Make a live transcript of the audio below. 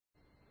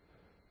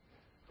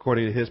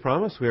According to His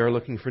promise, we are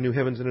looking for new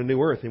heavens and a new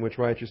earth in which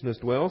righteousness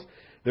dwells.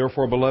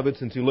 Therefore, beloved,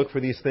 since you look for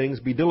these things,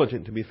 be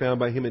diligent to be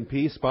found by Him in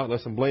peace,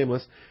 spotless and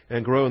blameless,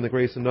 and grow in the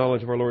grace and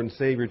knowledge of our Lord and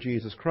Savior,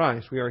 Jesus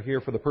Christ. We are here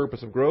for the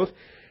purpose of growth.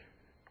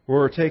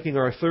 We're taking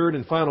our third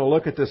and final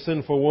look at this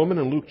sinful woman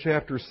in Luke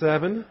chapter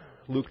 7.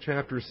 Luke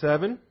chapter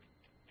 7.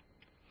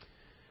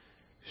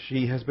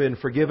 She has been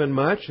forgiven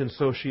much, and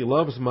so she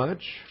loves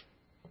much.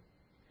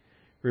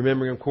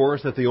 Remembering, of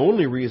course, that the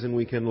only reason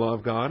we can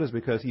love God is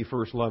because He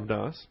first loved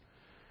us.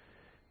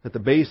 That the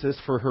basis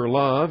for her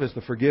love is the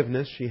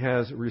forgiveness she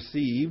has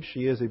received.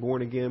 She is a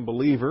born-again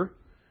believer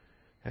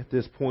at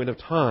this point of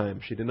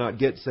time. She did not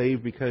get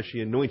saved because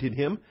she anointed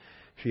Him.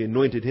 She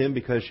anointed Him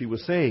because she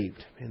was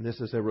saved. And this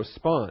is a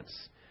response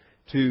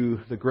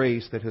to the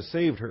grace that has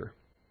saved her.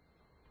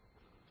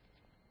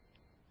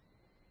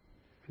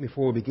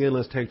 Before we begin,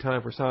 let's take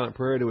time for silent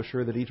prayer to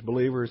assure that each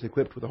believer is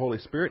equipped with the Holy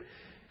Spirit.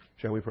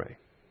 Shall we pray?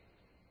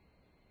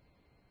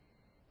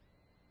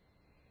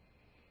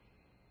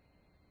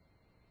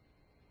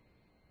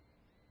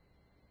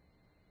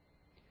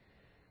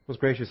 Most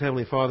gracious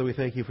Heavenly Father, we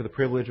thank You for the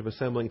privilege of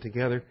assembling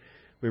together.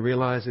 We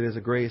realize it is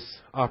a grace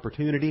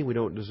opportunity. We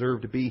don't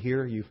deserve to be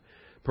here. You've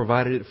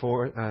provided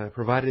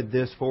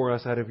this for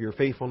us out of Your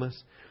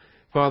faithfulness.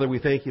 Father, we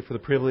thank You for the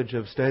privilege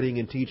of studying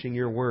and teaching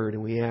Your Word,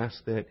 and we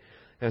ask that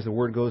as the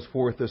Word goes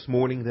forth this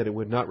morning, that it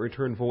would not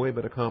return void,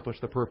 but accomplish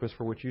the purpose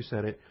for which You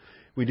sent it.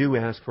 We do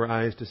ask for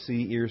eyes to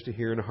see, ears to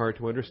hear, and a heart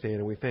to understand,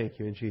 and we thank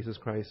You in Jesus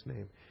Christ's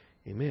name.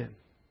 Amen.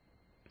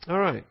 All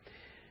right.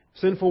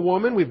 Sinful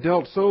woman, we've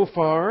dealt so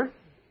far.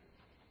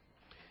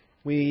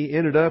 We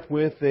ended up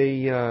with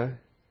a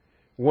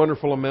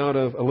wonderful amount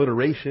of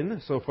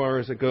alliteration so far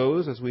as it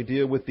goes as we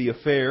deal with the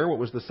affair. What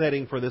was the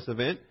setting for this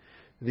event?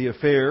 The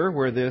affair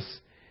where this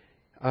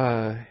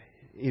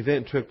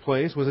event took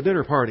place was a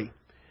dinner party.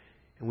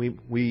 And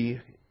we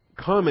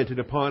commented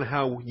upon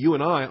how you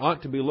and I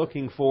ought to be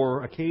looking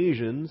for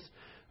occasions,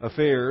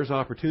 affairs,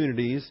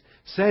 opportunities,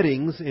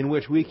 settings in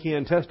which we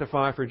can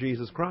testify for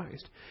Jesus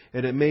Christ.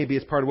 And it may be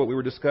as part of what we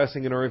were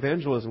discussing in our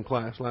evangelism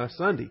class last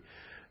Sunday.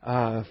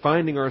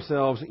 Finding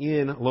ourselves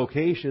in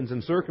locations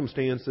and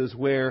circumstances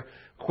where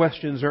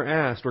questions are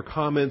asked or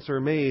comments are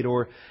made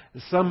or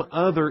some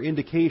other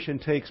indication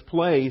takes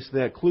place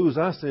that clues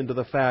us into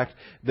the fact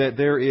that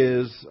there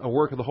is a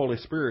work of the Holy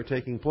Spirit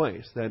taking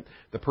place, that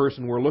the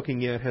person we're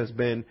looking at has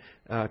been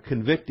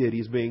convicted,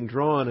 he's being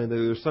drawn, and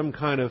there's some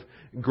kind of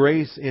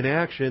grace in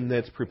action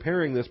that's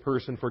preparing this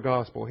person for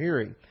gospel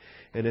hearing.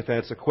 And if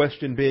that's a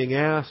question being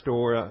asked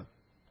or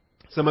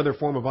some other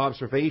form of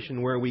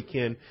observation where we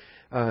can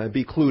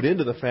be clued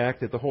into the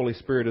fact that the Holy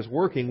Spirit is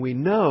working, we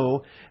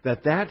know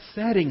that that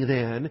setting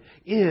then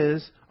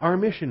is our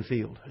mission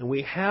field. And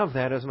we have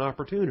that as an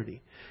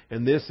opportunity.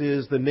 And this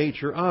is the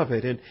nature of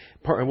it. And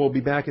we'll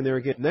be back in there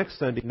again next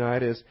Sunday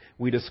night as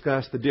we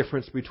discuss the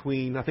difference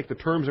between, I think the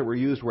terms that were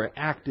used were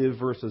active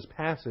versus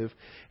passive.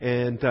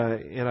 And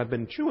I've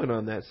been chewing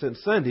on that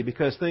since Sunday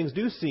because things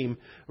do seem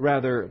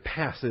rather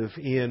passive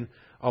in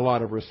a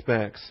lot of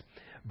respects.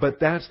 But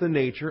that's the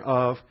nature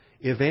of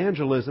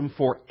evangelism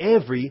for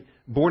every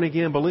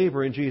born-again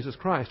believer in Jesus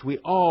Christ. We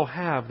all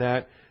have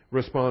that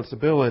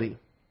responsibility.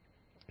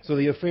 So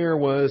the affair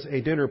was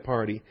a dinner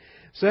party.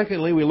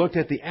 Secondly, we looked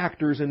at the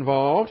actors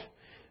involved,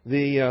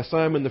 the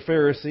Simon the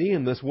Pharisee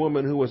and this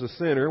woman who was a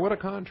sinner. What a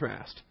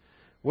contrast.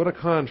 What a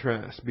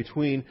contrast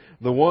between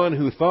the one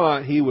who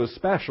thought he was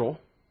special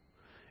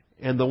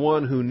and the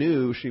one who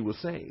knew she was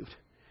saved.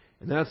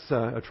 And that's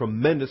a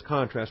tremendous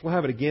contrast. We'll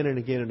have it again and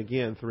again and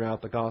again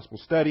throughout the gospel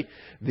study.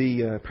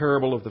 The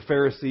parable of the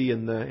Pharisee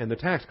and the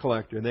tax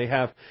collector. And they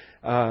have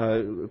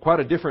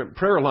quite a different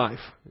prayer life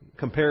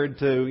compared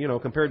to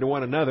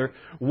one another.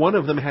 One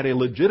of them had a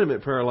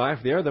legitimate prayer life.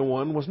 The other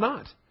one was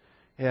not.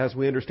 As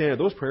we understand it,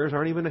 those prayers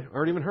aren't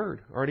even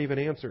heard, aren't even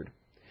answered.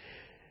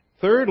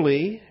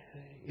 Thirdly,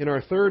 in our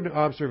third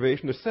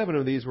observation, the 7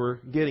 of these we're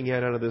getting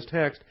at out of this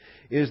text,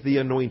 is the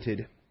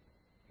anointed.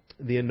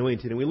 The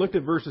anointed. And we looked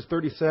at verses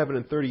 37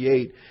 and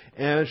 38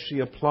 as she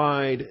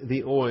applied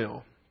the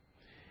oil.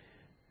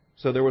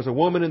 So there was a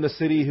woman in the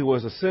city who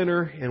was a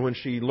sinner, and when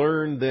she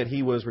learned that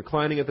he was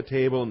reclining at the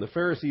table in the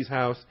Pharisee's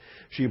house,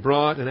 she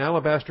brought an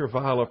alabaster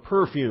vial of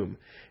perfume,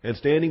 and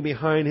standing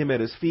behind him at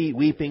his feet,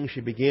 weeping,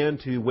 she began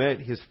to wet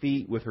his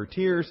feet with her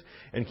tears,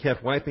 and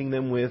kept wiping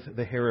them with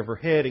the hair of her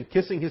head, and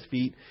kissing his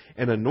feet,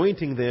 and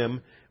anointing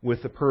them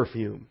with the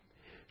perfume.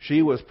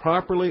 She was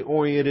properly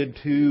oriented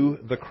to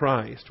the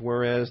Christ,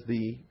 whereas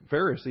the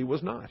Pharisee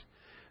was not.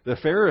 The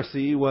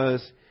Pharisee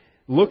was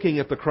looking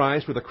at the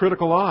Christ with a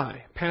critical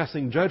eye,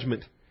 passing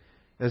judgment,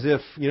 as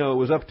if, it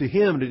was up to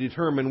him to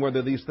determine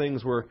whether these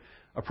things were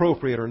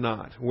appropriate or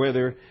not,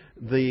 whether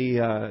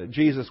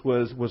Jesus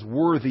was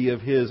worthy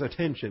of his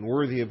attention,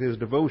 worthy of his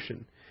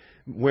devotion.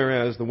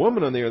 Whereas the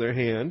woman, on the other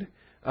hand,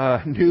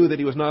 knew that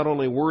he was not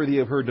only worthy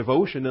of her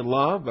devotion and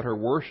love, but her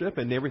worship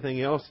and everything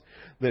else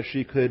that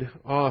she could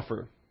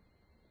offer.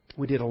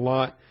 We did a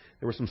lot.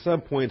 There were some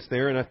subpoints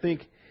there, and I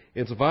think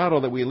it's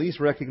vital that we at least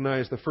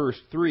recognize the first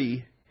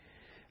 3,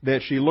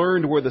 that she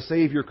learned where the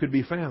Savior could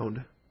be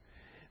found.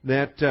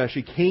 that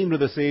she came to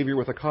the Savior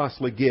with a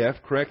costly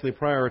gift, correctly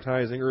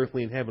prioritizing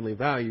earthly and heavenly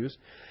values,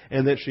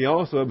 and that she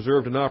also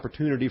observed an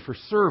opportunity for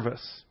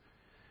service,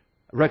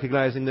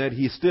 recognizing that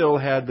he still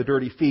had the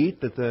dirty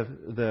feet, that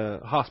the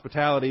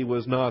hospitality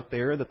was not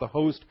there, that the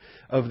host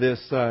of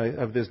this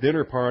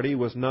dinner party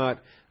was not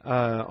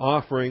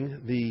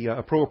offering the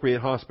appropriate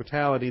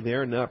hospitality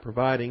there, not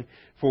providing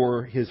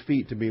for his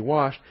feet to be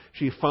washed.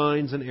 She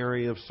finds an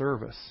area of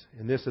service.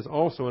 And this is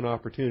also an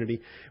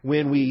opportunity.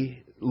 When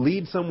we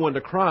lead someone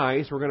to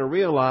Christ, we're going to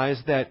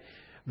realize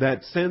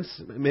that sense,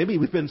 maybe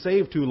we've been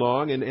saved too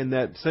long, and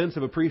that sense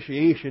of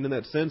appreciation and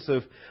that sense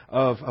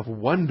of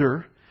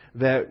wonder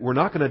that we're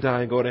not going to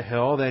die and go to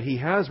hell, that He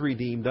has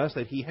redeemed us,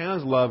 that He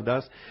has loved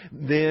us,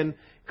 then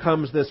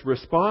comes this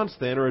response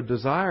then, or a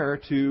desire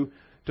to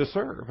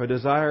serve, a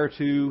desire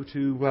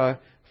to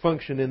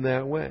function in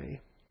that way.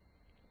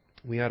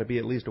 We ought to be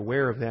at least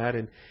aware of that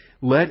and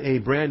let a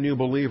brand new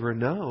believer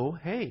know,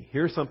 hey,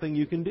 here's something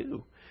you can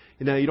do.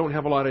 Now, you don't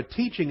have a lot of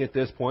teaching at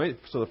this point,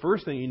 so the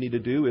first thing you need to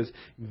do is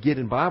get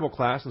in Bible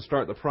class and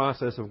start the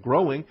process of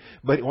growing.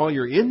 But while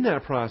you're in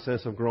that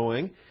process of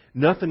growing,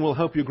 nothing will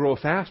help you grow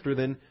faster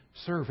than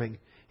serving.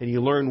 And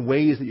you learn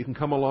ways that you can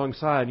come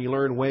alongside, and you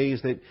learn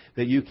ways that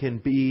you can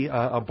be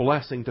a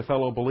blessing to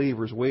fellow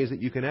believers, ways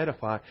that you can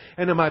edify.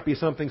 And it might be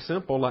something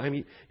simple. I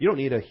mean, you don't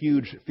need a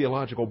huge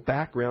theological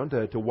background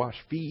to wash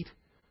feet,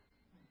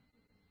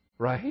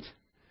 right?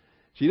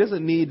 She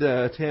doesn't need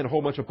to attend a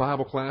whole bunch of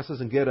Bible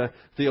classes and get a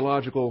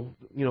theological,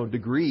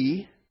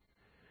 degree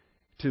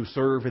to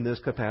serve in this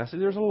capacity.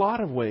 There's a lot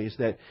of ways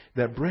that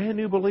brand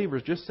new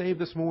believers just saved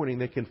this morning,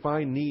 they can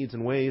find needs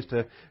and ways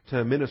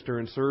to minister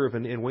and serve,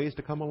 and ways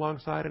to come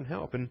alongside and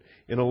help in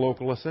a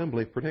local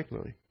assembly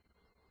particularly.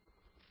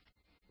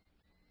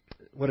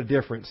 What a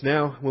difference.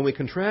 Now, when we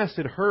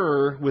contrasted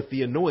her with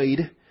the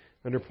annoyed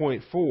under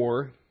point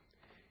 4,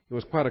 it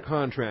was quite a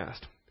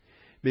contrast,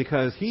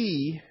 because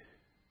he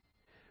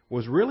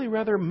was really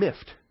rather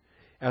miffed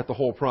at the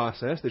whole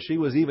process, that she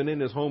was even in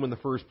his home in the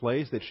first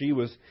place, that she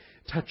was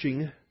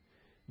touching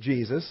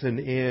Jesus,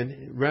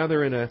 and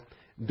rather in a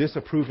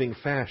disapproving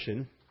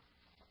fashion,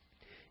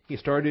 he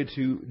started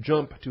to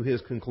jump to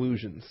his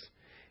conclusions.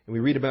 And we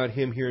read about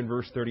him here in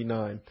verse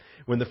 39.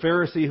 When the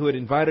Pharisee who had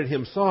invited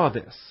him saw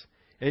this,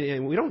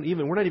 and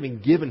we're not even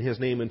given his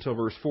name until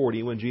verse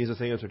 40, when Jesus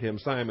answered him,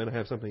 Simon, I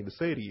have something to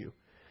say to you.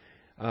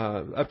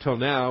 Up till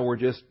now, we're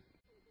just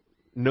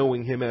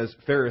knowing him as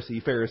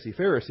Pharisee, Pharisee,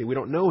 Pharisee. We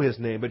don't know his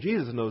name, but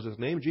Jesus knows his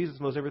name. Jesus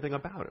knows everything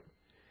about him.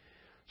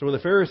 So when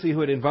the Pharisee who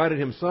had invited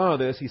him saw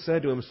this, he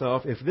said to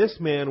himself, if this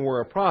man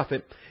were a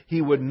prophet,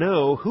 he would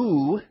know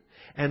who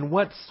and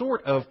what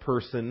sort of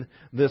person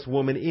this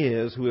woman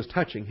is who is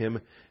touching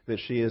him, that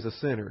she is a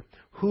sinner.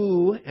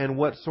 Who and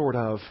what sort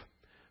of?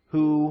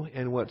 Who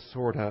and what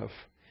sort of?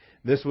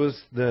 This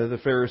was the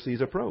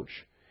Pharisee's approach.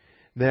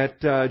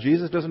 That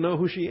Jesus doesn't know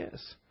who she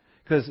is.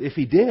 Because if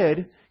he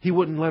did, he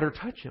wouldn't let her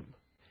touch him.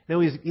 Now,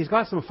 he's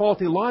got some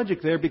faulty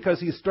logic there, because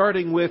he's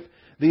starting with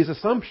these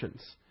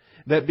assumptions.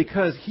 That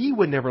because he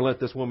would never let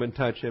this woman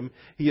touch him,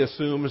 he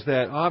assumes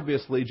that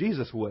obviously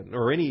Jesus wouldn't,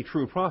 or any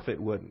true prophet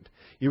wouldn't.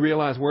 You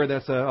realize where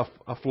that's a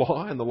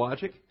flaw in the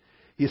logic?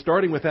 He's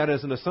starting with that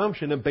as an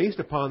assumption, and based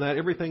upon that,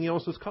 everything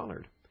else is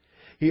colored.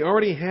 He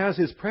already has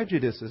his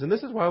prejudices, and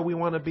this is why we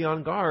want to be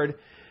on guard,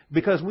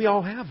 because we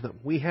all have them.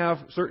 We have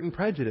certain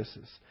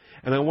prejudices.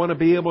 And I want to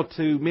be able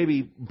to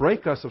maybe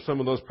break us of some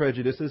of those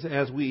prejudices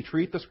as we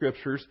treat the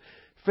Scriptures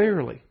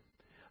fairly.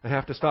 I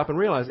have to stop and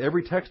realize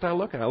every text I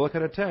look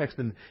at a text,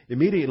 and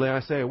immediately I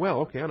say, well,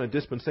 okay, on a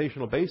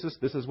dispensational basis,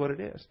 this is what it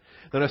is.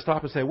 Then I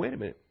stop and say, wait a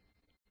minute.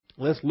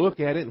 Let's look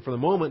at it and for the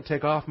moment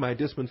take off my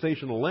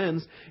dispensational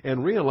lens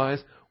and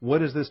realize, what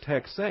does this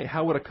text say?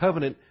 How would a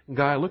covenant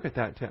guy look at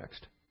that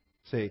text?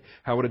 Say,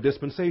 how would a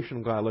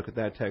dispensational guy look at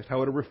that text? How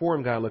would a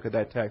Reformed guy look at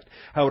that text?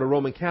 How would a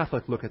Roman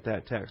Catholic look at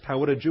that text? How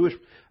would a Jewish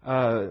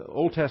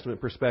Old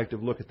Testament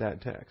perspective look at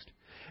that text?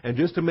 And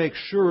just to make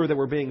sure that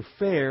we're being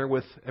fair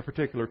with a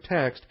particular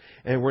text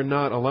and we're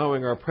not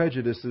allowing our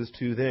prejudices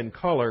to then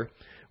color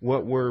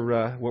what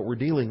we're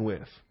dealing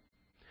with.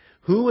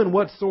 Who and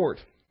what sort?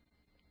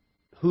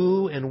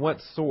 Who and what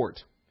sort?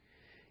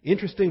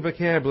 Interesting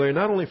vocabulary,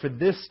 not only for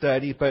this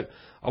study, but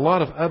a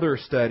lot of other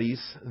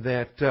studies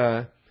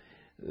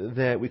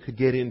that we could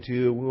get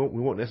into. We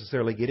won't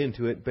necessarily get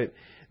into it, but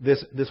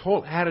this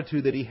whole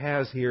attitude that he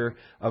has here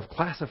of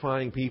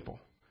classifying people.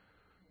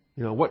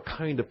 What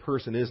kind of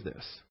person is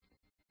this?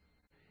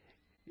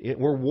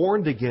 We're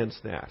warned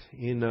against that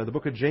in the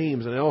book of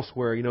James and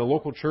elsewhere.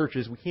 Local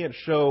churches, we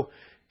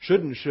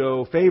shouldn't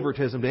show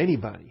favoritism to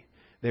anybody.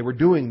 They were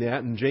doing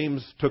that, and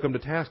James took them to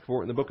task for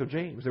it in the book of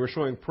James. They were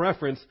showing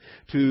preference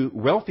to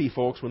wealthy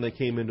folks when they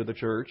came into the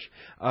church,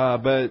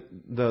 but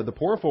the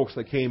poor folks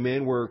that came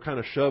in were kind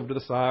of shoved to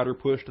the side or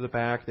pushed to the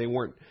back. They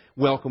weren't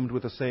welcomed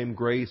with the same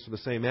grace or the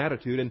same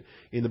attitude. And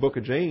in the book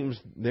of James,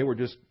 they were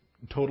just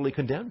totally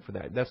condemned for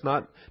that.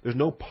 There's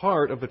no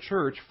part of the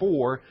church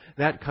for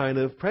that kind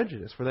of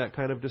prejudice, for that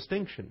kind of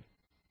distinction.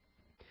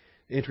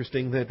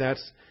 Interesting that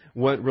that's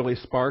what really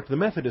sparked the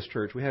Methodist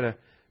Church. We had a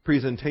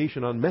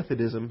presentation on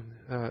Methodism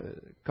a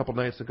couple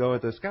nights ago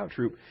at the Scout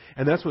Troop,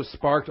 and that's what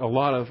sparked a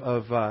lot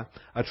of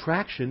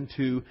attraction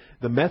to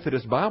the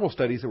Methodist Bible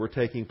studies that were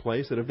taking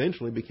place that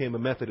eventually became a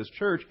Methodist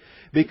church,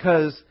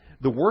 because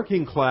the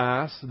working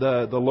class,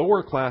 the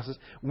lower classes,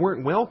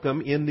 weren't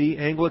welcome in the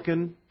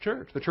Anglican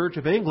church. The Church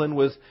of England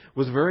was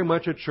very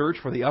much a church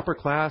for the upper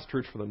class,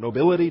 church for the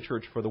nobility,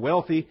 church for the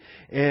wealthy,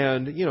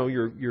 and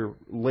your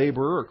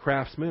laborer or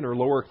craftsman or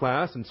lower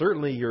class, and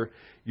certainly your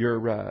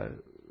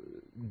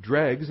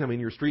dregs,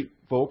 your street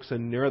folks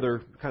and your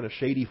other kind of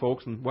shady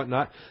folks and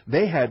whatnot,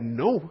 they had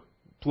no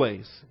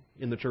place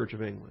in the Church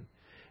of England.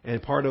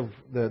 And part of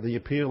the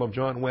appeal of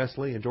John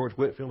Wesley and George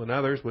Whitefield and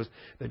others was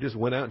they just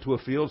went out into a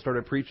field,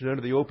 started preaching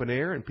under the open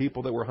air, and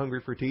people that were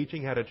hungry for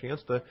teaching had a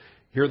chance to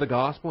hear the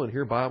gospel and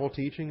hear Bible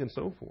teaching and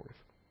so forth.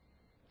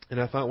 And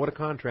I thought, what a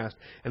contrast.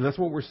 And that's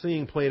what we're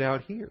seeing played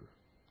out here.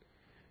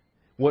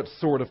 What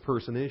sort of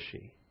person is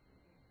she?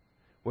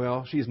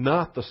 Well, she's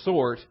not the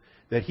sort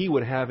that he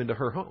would have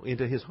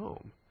into his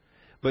home.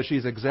 But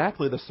she's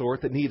exactly the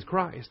sort that needs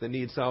Christ, that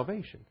needs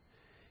salvation.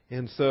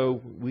 And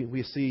so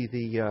we see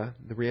the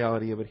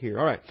reality of it here.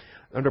 All right.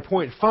 Under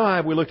point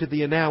 5, we looked at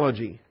the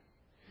analogy.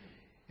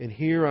 And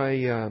here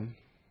I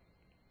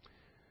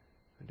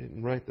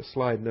didn't write the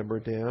slide number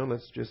down.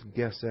 Let's just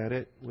guess at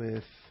it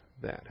with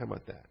that. How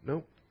about that?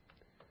 Nope.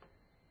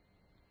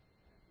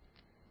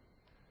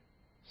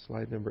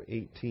 Slide number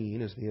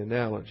 18 is the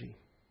analogy.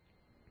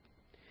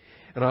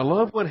 And I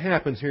love what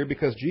happens here,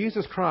 because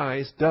Jesus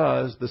Christ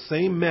does the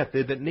same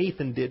method that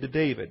Nathan did to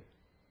David.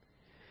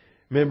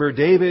 Remember,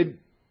 David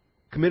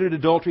committed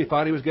adultery,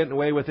 thought he was getting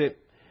away with it.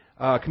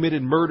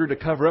 Committed murder to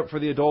cover up for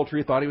the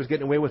adultery, thought he was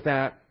getting away with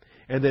that.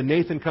 And then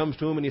Nathan comes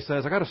to him and he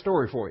says, I got a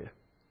story for you.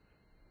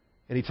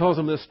 And he tells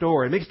him this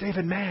story. It makes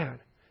David mad.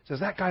 He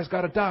says, that guy's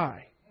got to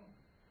die.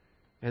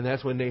 And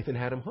that's when Nathan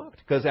had him hooked.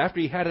 Because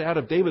after he had it out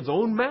of David's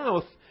own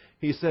mouth,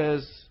 he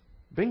says,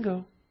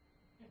 bingo,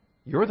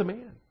 you're the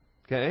man.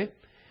 Okay?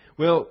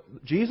 Well,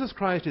 Jesus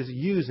Christ is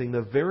using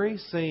the very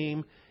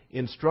same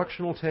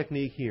instructional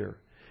technique here,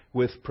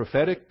 with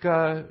prophetic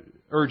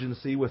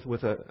urgency, with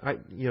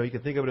you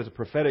can think of it as a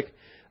prophetic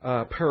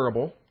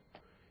parable,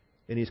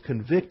 and he's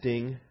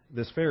convicting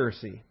this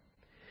Pharisee.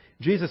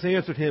 Jesus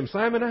answered him,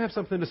 Simon, I have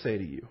something to say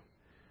to you.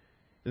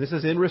 And this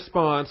is in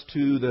response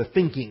to the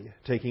thinking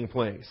taking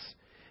place.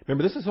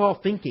 Remember, this is all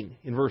thinking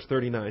in verse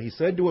 39. He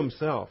said to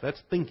himself,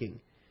 that's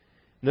thinking.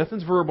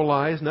 Nothing's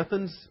verbalized,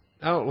 nothing's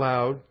out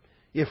loud.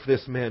 If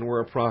this man were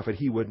a prophet,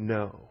 he would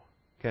know.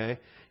 Okay?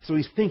 So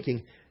he's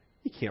thinking,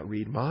 he can't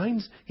read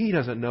minds. He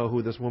doesn't know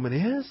who this woman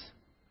is.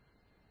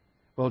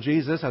 Well,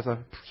 Jesus, as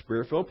a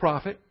spirit-filled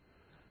prophet,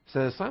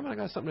 says, Simon, I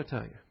got something to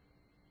tell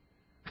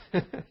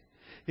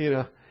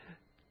you.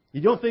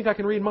 You don't think I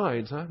can read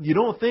minds, huh? You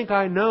don't think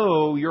I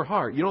know your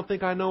heart. You don't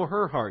think I know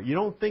her heart. You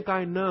don't think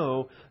I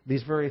know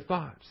these very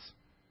thoughts.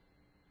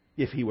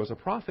 If he was a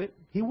prophet,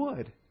 he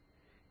would.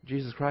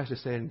 Jesus Christ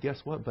is saying,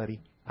 guess what,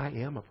 buddy? I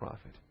am a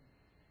prophet.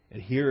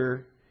 And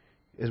here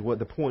is what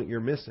the point you're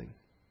missing.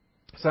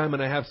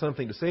 Simon, I have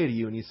something to say to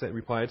you. And he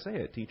replied, say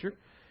it, teacher.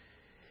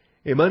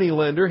 A money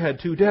lender had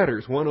 2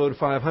 debtors. One owed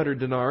 500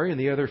 denarii and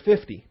the other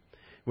 50.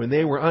 When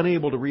they were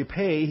unable to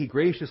repay, he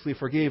graciously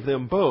forgave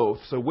them both.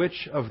 So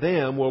which of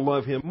them will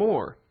love him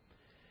more?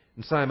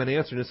 And Simon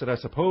answered and said, I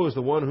suppose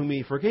the one whom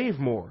he forgave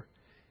more.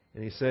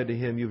 And he said to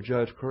him, you've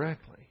judged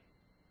correctly.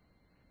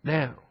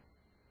 Now,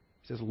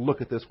 he says,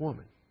 look at this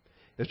woman.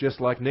 It's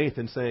just like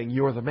Nathan saying,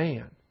 you're the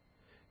man.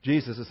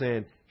 Jesus is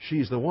saying,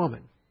 she's the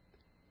woman.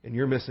 And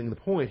you're missing the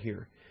point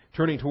here.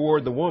 Turning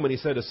toward the woman, he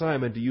said to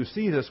Simon, do you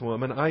see this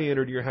woman? I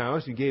entered your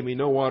house. You gave me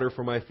no water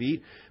for my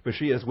feet, but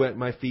she has wet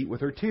my feet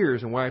with her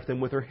tears and wiped them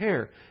with her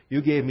hair.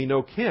 You gave me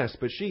no kiss,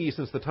 but she,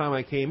 since the time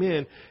I came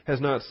in, has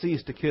not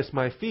ceased to kiss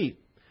my feet.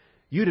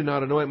 You did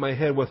not anoint my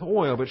head with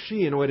oil, but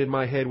she anointed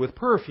my head with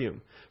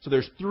perfume. So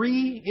there's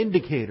 3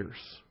 indicators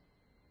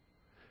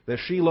that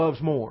she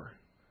loves more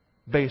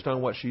based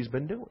on what she's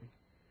been doing.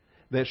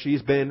 That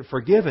she's been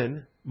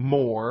forgiven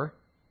more,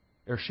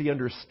 or she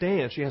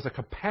understands, she has a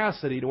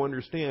capacity to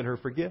understand her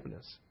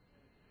forgiveness.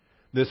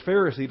 This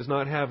Pharisee does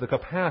not have the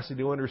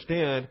capacity to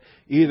understand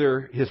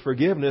either his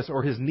forgiveness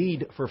or his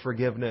need for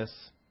forgiveness.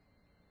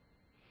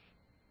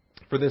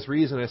 For this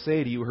reason I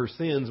say to you, her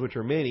sins, which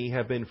are many,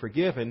 have been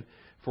forgiven,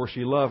 for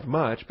she loved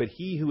much, but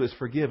he who is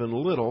forgiven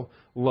little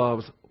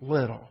loves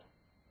little.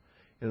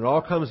 And it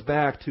all comes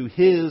back to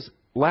his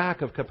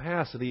lack of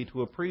capacity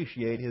to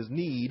appreciate his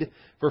need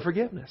for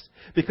forgiveness.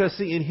 Because,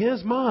 see, in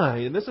his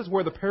mind, and this is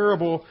where the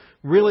parable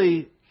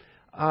really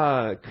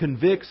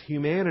convicts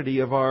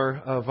humanity of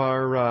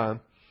our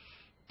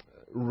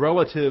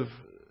relative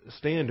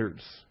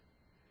standards.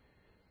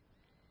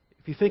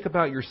 If you think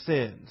about your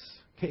sins,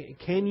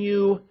 can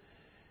you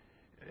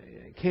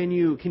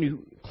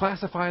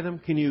classify them?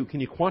 Can you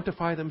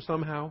quantify them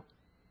somehow?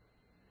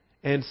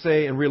 And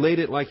say, and relate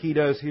it like he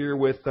does here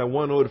with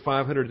one owed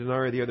 500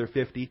 denarii, the other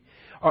 50.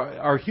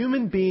 Are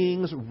human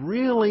beings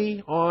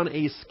really on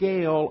a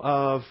scale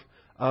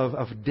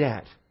of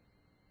debt,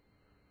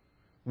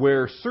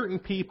 where certain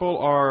people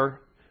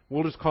are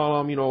we'll just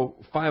call them,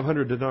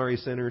 500 denarii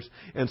sinners,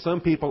 and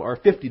some people are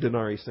 50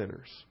 denarii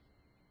sinners.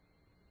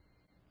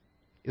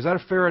 Is that a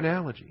fair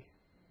analogy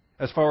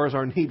as far as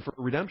our need for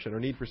redemption, our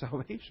need for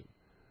salvation?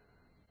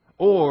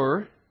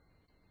 Or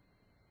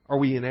are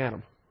we in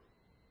Adam?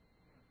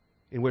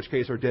 In which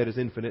case our debt is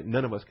infinite and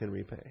none of us can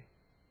repay.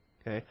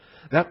 Okay?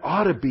 That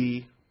ought to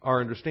be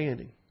our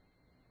understanding.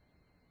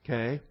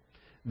 Okay?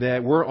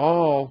 That we're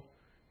all,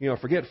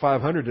 forget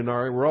 500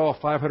 denarii, we're all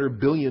 500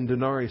 billion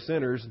denarii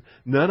sinners.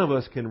 None of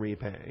us can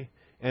repay.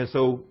 And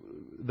so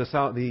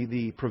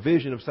the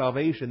provision of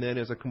salvation then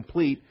is a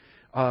complete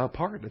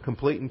pardon, a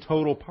complete and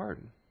total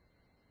pardon.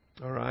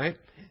 All right?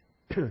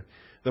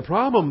 The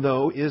problem,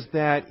 though, is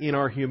that in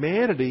our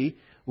humanity,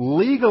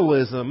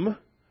 legalism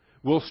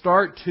will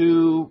start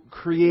to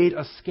create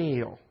a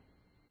scale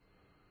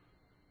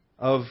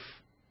of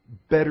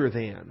better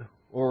than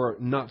or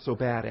not so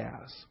bad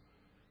as.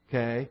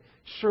 Okay?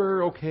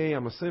 Sure, okay,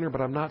 I'm a sinner,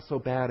 but I'm not so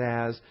bad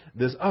as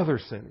this other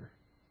sinner.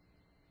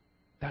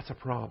 That's a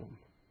problem.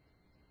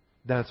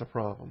 That's a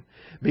problem.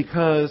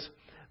 Because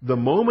the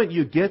moment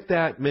you get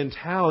that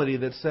mentality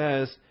that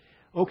says,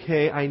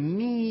 okay, I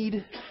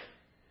need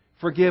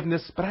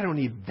forgiveness, but I don't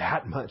need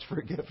that much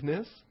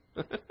forgiveness.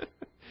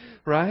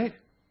 Right?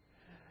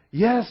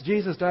 Yes,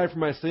 Jesus died for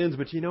my sins,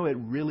 but it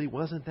really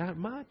wasn't that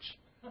much.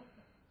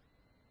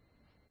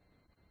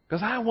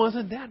 Because I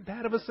wasn't that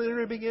bad of a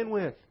sinner to begin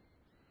with.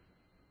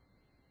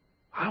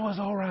 I was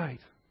all right.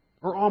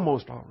 Or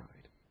almost all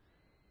right.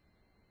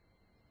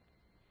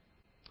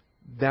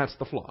 That's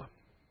the flaw.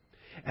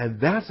 And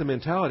that's a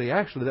mentality,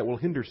 actually, that will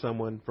hinder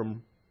someone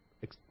from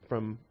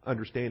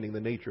understanding the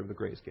nature of the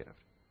grace gift.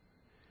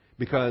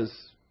 Because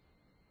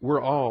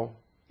we're all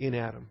in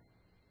Adam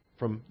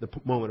from the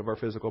moment of our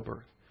physical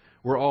birth.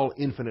 We're all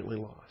infinitely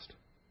lost.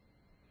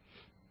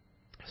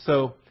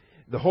 So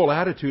the whole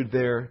attitude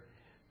there,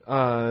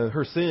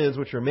 her sins,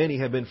 which are many,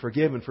 have been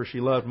forgiven, for she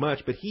loved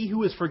much. But he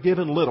who is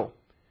forgiven little,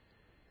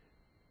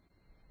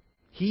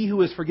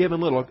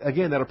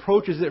 again, that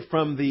approaches it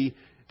from the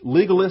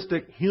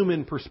legalistic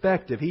human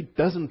perspective. He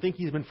doesn't think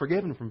he's been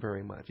forgiven from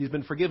very much. He's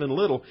been forgiven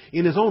little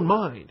in his own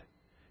mind.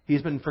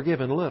 He's been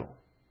forgiven little.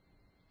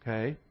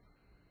 Okay?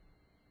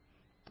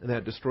 And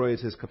that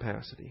destroys his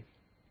capacity.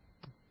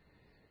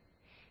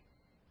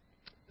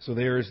 So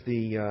there's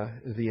the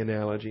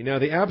analogy. Now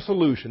the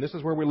absolution. This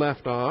is where we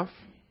left off.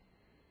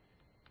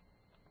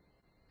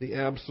 The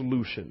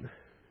absolution. Do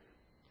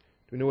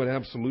we know what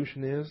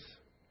absolution is?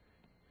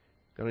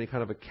 Got any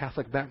kind of a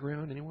Catholic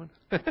background? Anyone?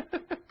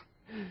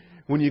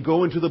 When you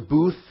go into the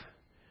booth,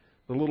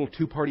 the little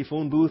two-party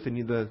phone booth,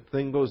 and the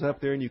thing goes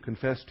up there and you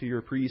confess to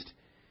your priest,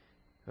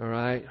 all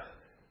right,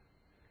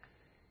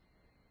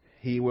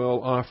 he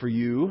will offer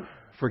you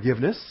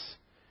forgiveness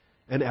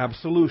and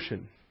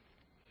absolution.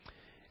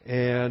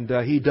 And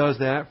he does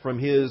that from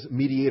his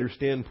mediator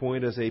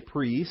standpoint as a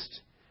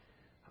priest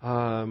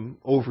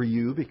over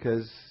you,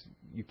 because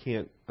you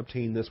can't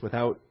obtain this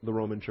without the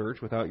Roman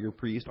Church, without your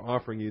priest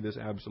offering you this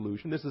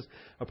absolution. This is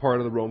a part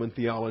of the Roman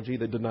theology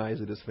that denies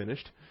it is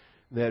finished,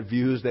 that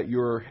views that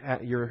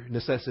your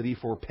necessity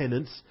for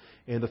penance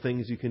and the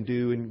things you can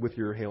do with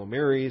your Hail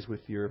Marys,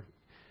 with your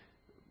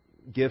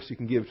gifts you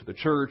can give to the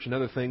church and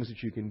other things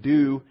that you can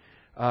do,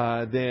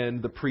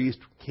 then the priest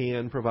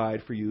can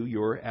provide for you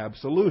your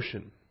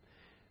absolution.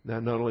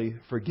 Not only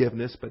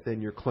forgiveness, but then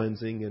your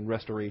cleansing and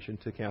restoration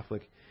to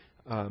Catholic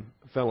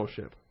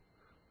fellowship.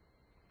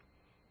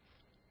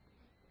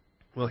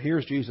 Well,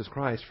 here's Jesus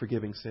Christ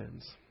forgiving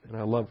sins. And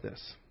I love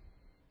this.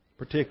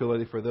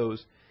 Particularly for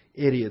those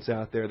idiots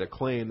out there that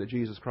claim that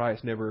Jesus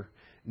Christ never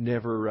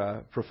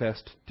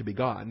professed to be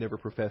God, never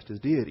professed His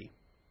deity.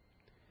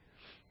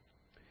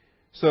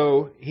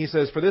 So he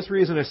says, for this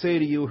reason I say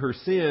to you, her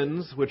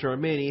sins, which are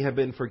many, have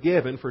been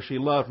forgiven, for she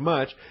loved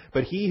much.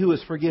 But he who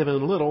is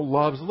forgiven little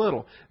loves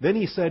little. Then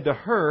he said to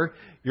her,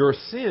 your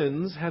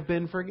sins have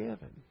been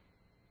forgiven.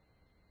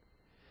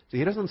 So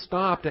he doesn't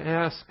stop to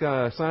ask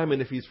Simon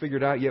if he's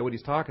figured out yet what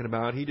he's talking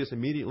about. He just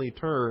immediately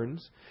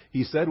turns.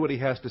 He said what he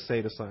has to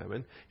say to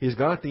Simon. He's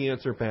got the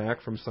answer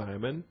back from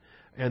Simon.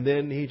 And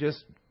then he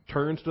just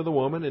turns to the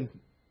woman and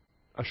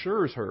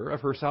assures her of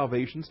her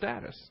salvation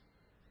status.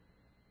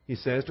 He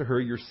says to her,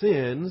 your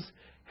sins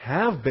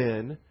have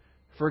been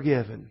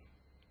forgiven.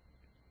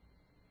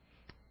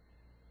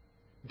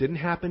 Didn't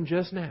happen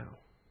just now.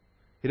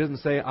 He doesn't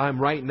say,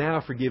 I'm right now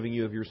forgiving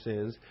you of your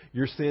sins.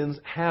 Your sins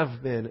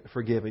have been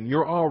forgiven.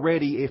 You're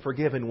already a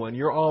forgiven one.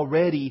 You're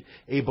already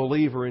a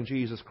believer in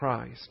Jesus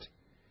Christ.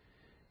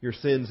 Your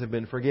sins have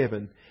been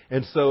forgiven.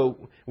 And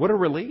so, what a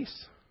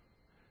release.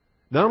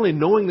 Not only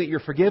knowing that you're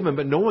forgiven,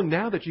 but knowing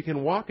now that you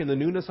can walk in the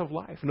newness of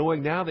life.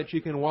 Knowing now that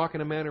you can walk in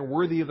a manner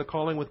worthy of the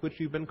calling with which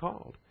you've been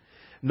called.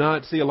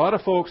 See, a lot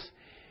of folks,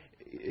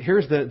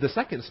 here's the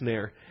second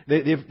snare.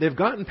 They've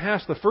gotten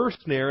past the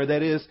first snare,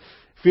 that is,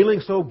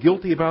 feeling so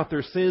guilty about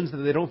their sins that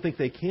they don't think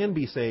they can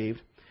be saved.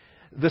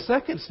 The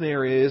second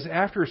snare is,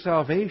 after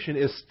salvation,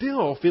 is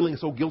still feeling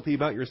so guilty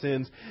about your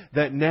sins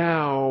that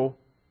now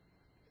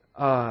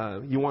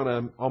you want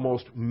to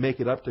almost make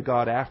it up to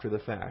God after the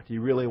fact.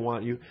 You really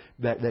want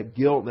that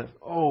guilt, that,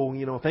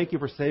 thank you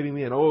for saving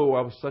me, and I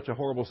was such a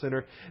horrible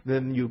sinner.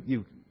 Then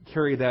you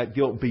carry that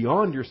guilt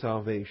beyond your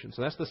salvation.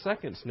 So that's the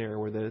second snare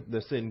where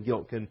the sin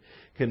guilt can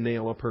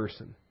nail a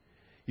person.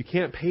 You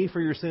can't pay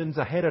for your sins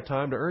ahead of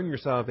time to earn your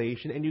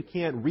salvation, and you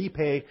can't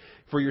repay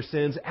for your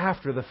sins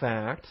after the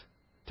fact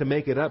to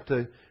make it up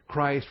to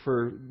Christ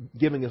for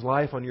giving His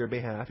life on your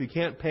behalf. You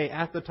can't pay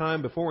at the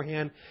time,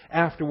 beforehand,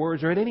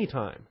 afterwards, or at any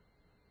time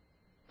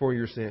for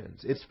your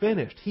sins. It's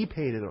finished. He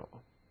paid it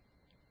all.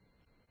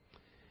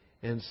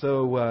 And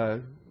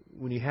so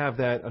when you have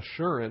that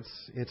assurance,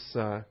 it's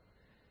a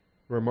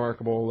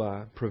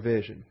remarkable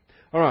provision.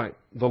 All right,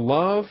 the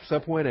love,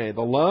 subpoint A,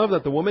 the love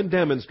that the woman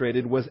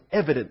demonstrated was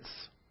evidence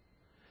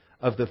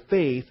of the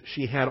faith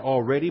she had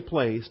already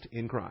placed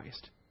in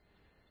Christ.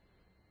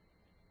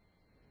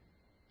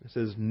 This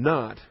is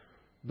not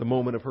the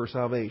moment of her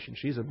salvation.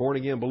 She's a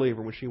born-again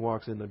believer when she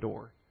walks in the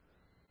door.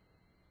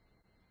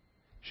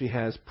 She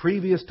has,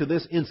 previous to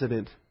this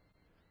incident,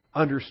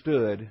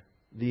 understood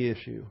the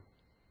issue.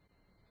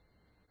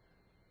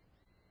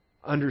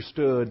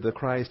 Understood that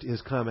Christ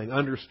is coming.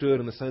 Understood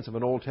in the sense of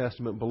an Old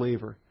Testament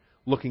believer,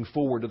 looking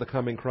forward to the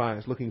coming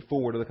Christ, looking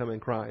forward to the coming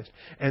Christ,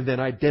 and then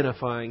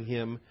identifying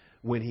Him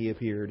when He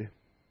appeared.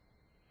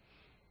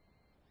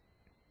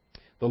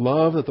 The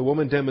love that the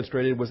woman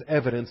demonstrated was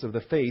evidence of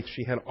the faith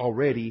she had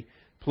already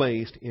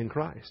placed in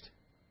Christ.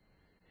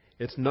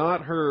 It's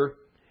not her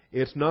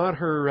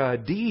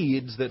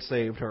deeds that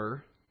saved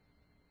her.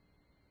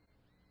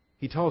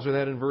 He tells her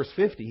that in verse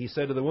 50. He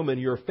said to the woman,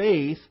 "Your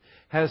faith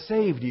has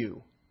saved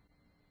you.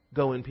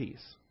 Go in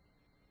peace."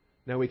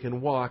 Now we can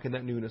walk in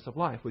that newness of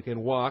life. We can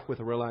walk with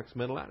a relaxed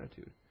mental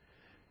attitude.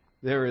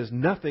 There is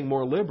nothing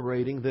more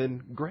liberating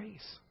than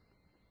grace.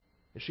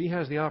 She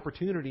has the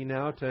opportunity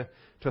now to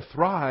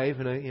thrive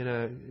in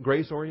a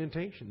grace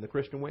orientation, the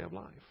Christian way of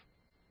life.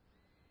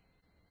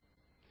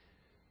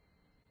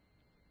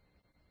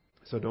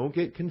 So don't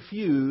get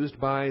confused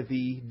by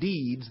the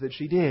deeds that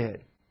she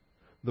did,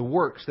 the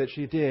works that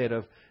she did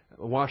of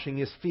washing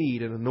His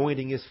feet and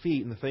anointing His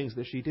feet and the things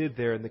that she did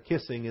there and the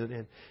kissing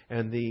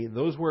and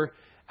those were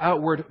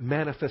outward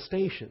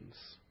manifestations.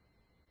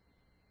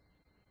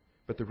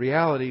 But the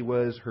reality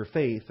was her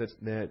faith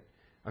that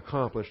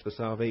accomplished the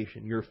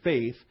salvation. Your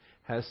faith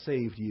has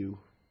saved you.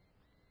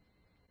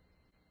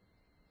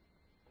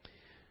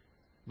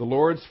 The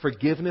Lord's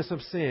forgiveness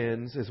of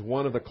sins is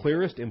one of the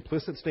clearest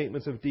implicit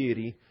statements of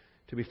deity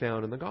to be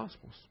found in the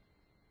Gospels.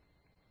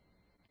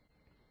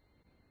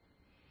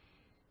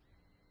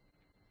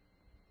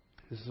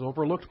 This is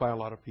overlooked by a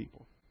lot of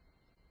people.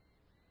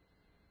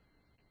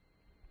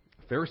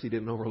 The Pharisee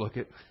didn't overlook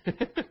it.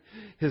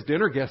 His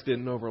dinner guest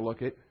didn't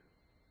overlook it.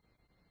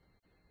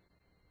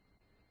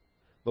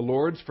 The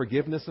Lord's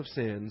forgiveness of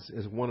sins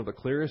is one of the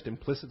clearest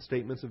implicit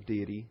statements of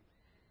deity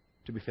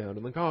to be found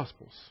in the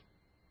Gospels.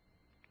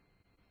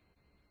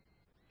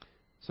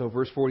 So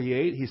verse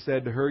 48, He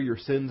said to her, "Your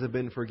sins have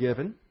been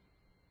forgiven."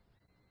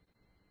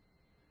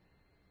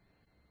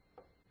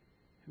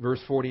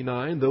 Verse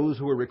 49, those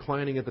who were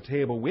reclining at the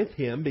table with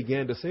Him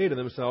began to say to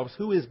themselves,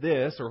 "Who is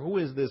this, or who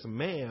is this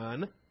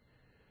man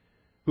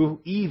who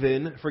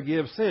even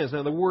forgives sins?"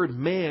 Now the word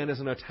man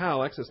is in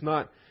italics. It's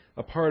not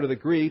a part of the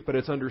Greek, but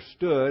it's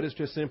understood. It's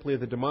just simply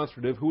the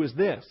demonstrative. Who is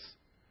this?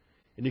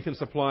 And you can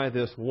supply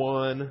this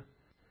one,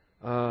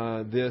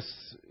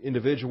 this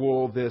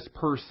individual, this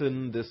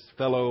person, this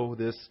fellow,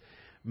 this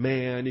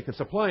man. You can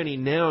supply any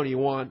noun you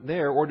want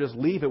there, or just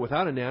leave it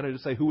without a noun and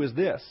just say, "Who is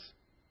this?"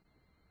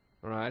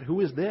 All right, who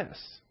is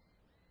this?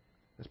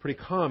 That's pretty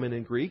common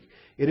in Greek.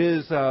 It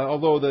is,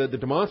 although the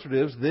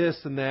demonstratives,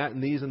 this and that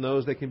and these and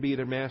those, they can be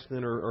either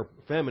masculine or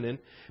feminine.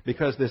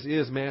 Because this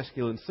is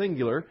masculine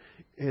singular,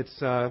 it's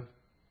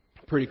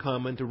pretty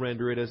common to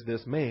render it as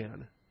 "this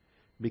man."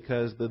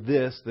 Because the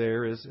 "this"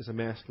 there is a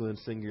masculine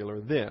singular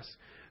 "this."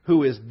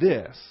 Who is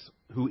this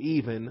who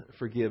even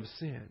forgives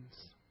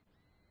sins?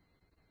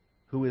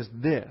 Who is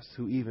this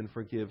who even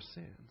forgives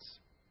sins?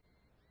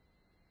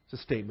 It's a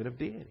statement of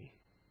deity.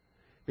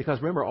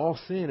 Because remember, all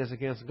sin is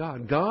against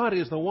God. God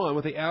is the one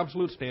with the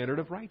absolute standard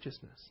of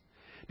righteousness.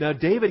 Now,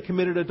 David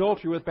committed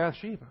adultery with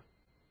Bathsheba.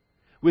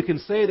 We can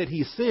say that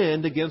he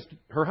sinned against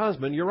her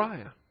husband,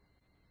 Uriah.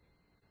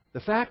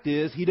 The fact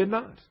is, he did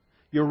not.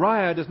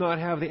 Uriah does not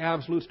have the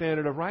absolute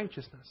standard of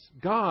righteousness.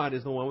 God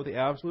is the one with the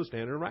absolute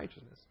standard of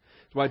righteousness.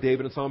 That's why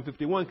David in Psalm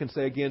 51 can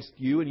say, "Against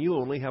you and you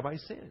only have I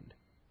sinned."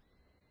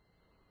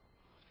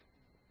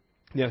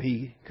 Now,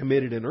 he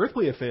committed an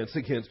earthly offense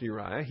against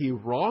Uriah. He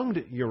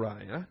wronged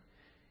Uriah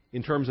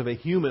in terms of a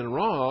human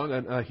wrong,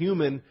 a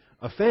human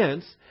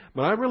offense.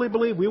 But I really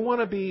believe we want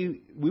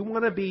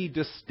to be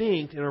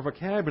distinct in our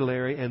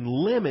vocabulary and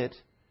limit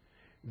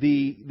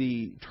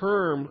the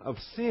term of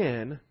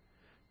sin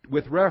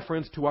with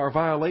reference to our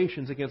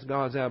violations against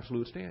God's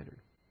absolute standard.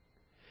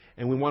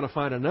 And we want to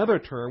find another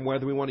term,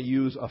 whether we want to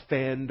use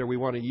offend or we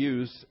want to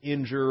use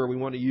injure or we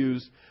want to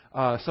use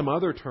some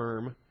other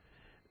term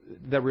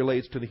that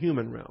relates to the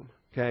human realm.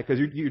 Okay, because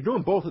you're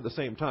doing both at the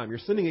same time. You're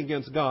sinning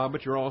against God,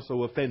 but you're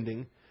also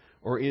offending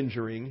or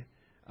injuring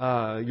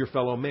your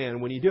fellow man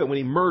when you do it. When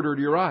he murdered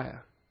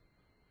Uriah.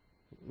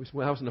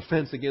 Well, that was an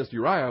offense against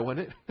Uriah,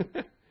 wasn't it?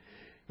 It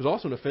was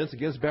also an offense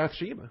against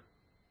Bathsheba,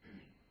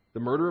 the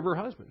murder of her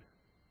husband.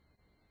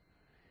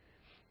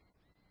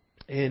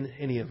 In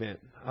any event,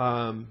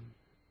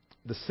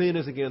 the sin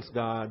is against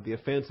God, the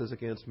offense is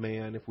against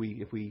man, if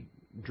we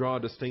draw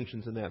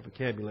distinctions in that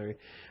vocabulary.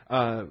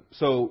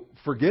 So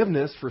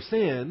forgiveness for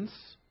sins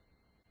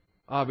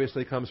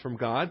obviously comes from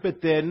God,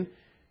 but then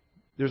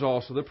there's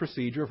also the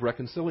procedure of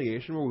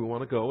reconciliation where we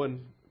want to go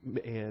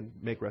and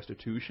make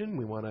restitution.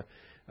 We want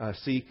to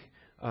seek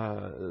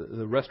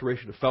the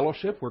restoration of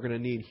fellowship. We're going to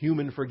need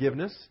human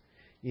forgiveness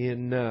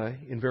in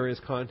various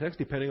contexts,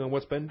 depending on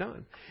what's been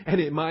done.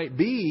 And it might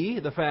be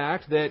the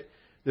fact that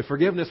the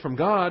forgiveness from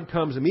God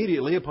comes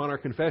immediately upon our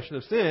confession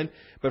of sin,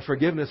 but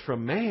forgiveness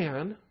from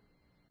man,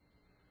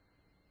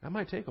 that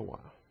might take a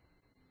while,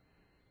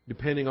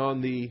 depending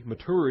on the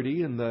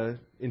maturity and the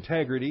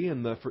integrity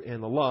and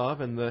the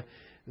love and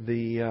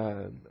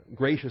the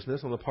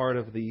graciousness on the part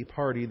of the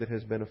party that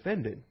has been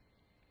offended.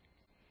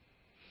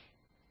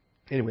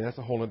 Anyway, that's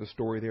a whole other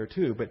story there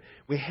too. But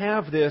we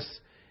have this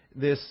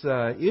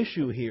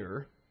issue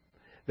here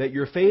that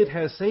your faith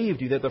has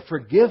saved you, that the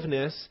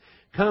forgiveness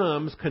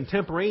comes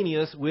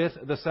contemporaneous with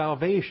the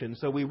salvation.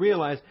 So we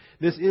realize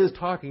this is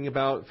talking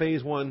about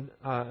phase one.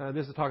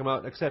 This is talking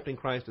about accepting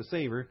Christ as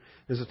Savior.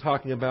 This is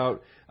talking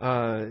about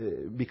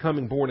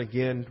becoming born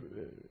again,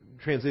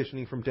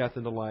 transitioning from death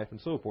into life,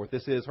 and so forth.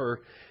 This is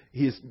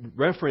he's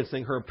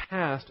referencing her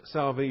past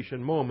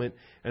salvation moment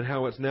and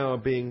how it's now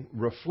being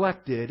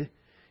reflected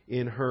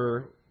in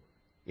her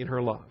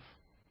love.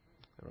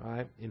 All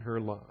right? In her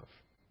love.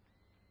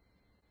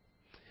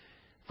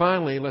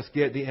 Finally, let's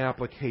get the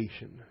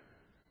application.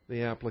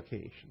 The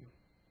application.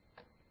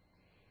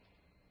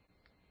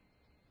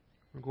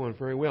 We're going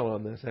very well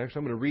on this. Actually,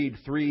 I'm going to read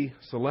 3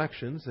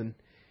 selections, and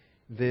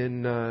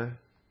then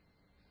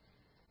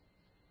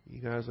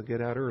you guys will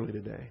get out early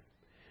today.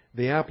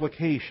 The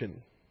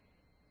application.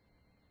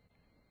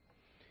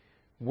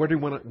 Where do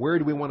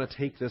we want to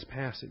take this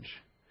passage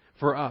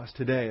for us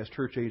today as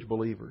church-age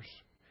believers?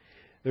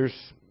 There's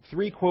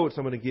 3 quotes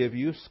I'm going to give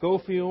you: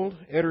 Scofield,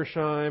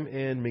 Edersheim,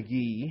 and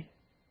McGee.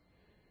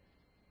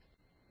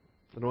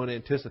 I don't want to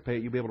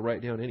anticipate you'll be able to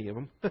write down any of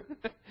them.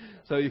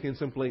 So you can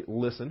simply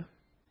listen.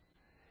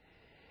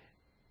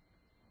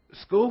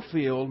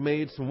 Scofield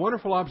made some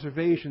wonderful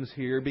observations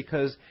here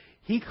because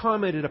he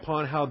commented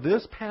upon how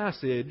this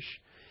passage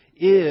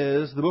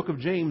is the book of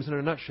James in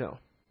a nutshell.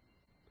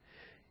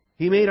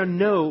 He made a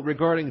note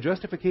regarding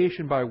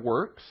justification by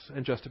works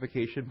and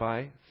justification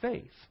by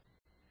faith.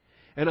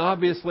 And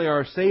obviously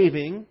our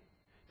saving,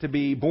 to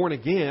be born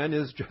again,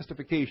 is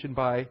justification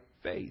by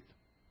faith.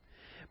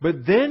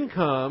 But then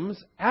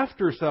comes,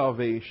 after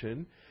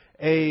salvation,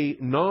 a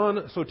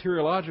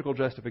non-soteriological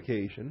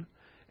justification,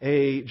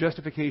 a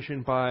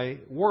justification by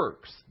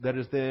works. That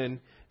is then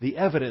the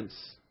evidence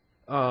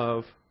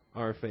of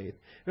our faith.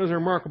 It was a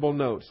remarkable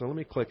note, so let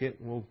me click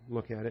it and we'll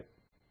look at it.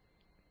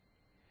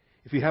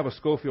 If you have a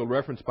Scofield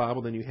Reference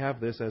Bible, then you have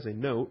this as a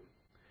note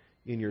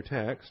in your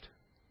text.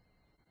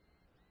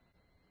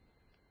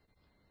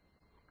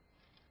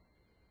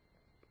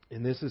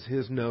 And this is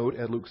his note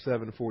at Luke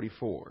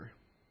 7:44.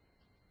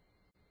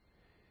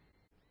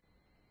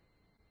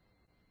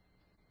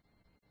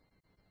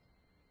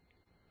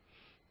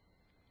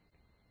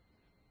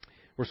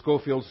 Where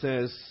Scofield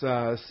says,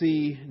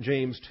 see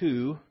James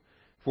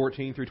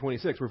 2:14 through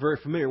 26. We're very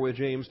familiar with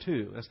James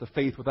 2. That's the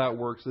faith without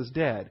works is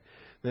dead.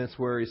 That's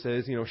where he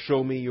says,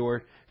 show me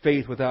your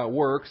faith without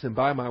works, and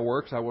by my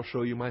works I will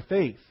show you my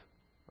faith.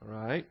 All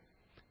right?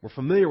 We're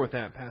familiar with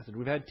that passage.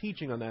 We've had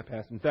teaching on that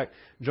passage. In fact,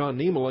 John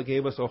Niemela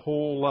gave us a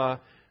whole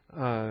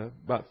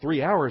about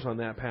 3 hours on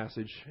that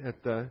passage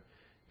at the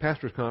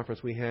pastors'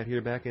 conference we had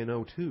here back in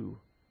 2002.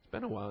 It's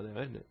been a while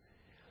now, isn't it?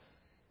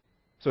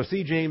 So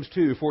see James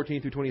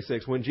 2:14 through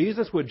 26. When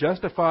Jesus would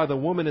justify the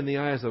woman in the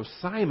eyes of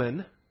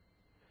Simon,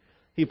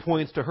 he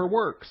points to her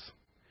works.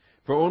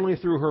 For only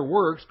through her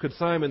works could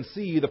Simon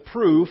see the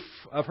proof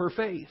of her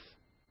faith.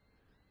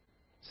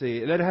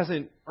 See, that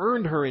hasn't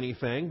earned her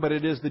anything, but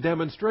it is the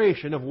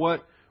demonstration of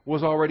what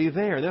was already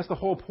there. And that's the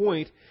whole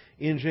point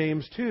in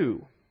James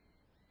 2.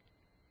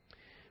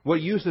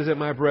 What use is it,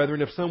 my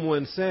brethren, if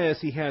someone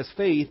says he has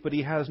faith, but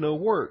he has no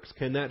works?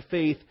 Can that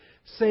faith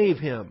save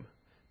him?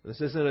 This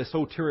isn't a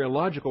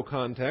soteriological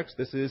context.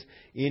 This is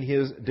in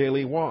his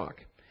daily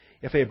walk.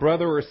 If a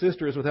brother or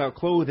sister is without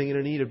clothing and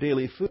in need of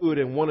daily food,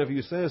 and one of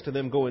you says to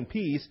them, go in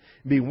peace,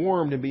 be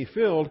warmed and be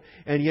filled,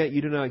 and yet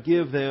you do not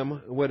give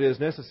them what is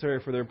necessary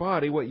for their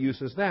body, what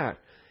use is that?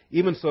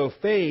 Even so,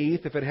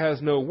 faith, if it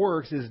has no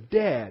works, is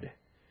dead,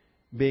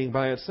 being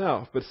by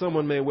itself. But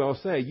someone may well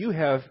say, you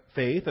have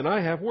faith and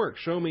I have works.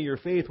 Show me your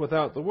faith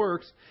without the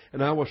works,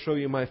 and I will show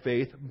you my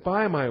faith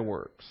by my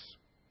works.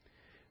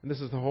 And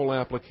this is the whole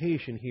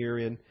application here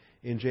in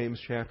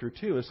James chapter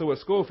 2. And so what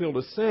Scofield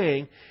is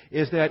saying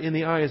is that in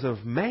the eyes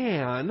of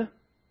man,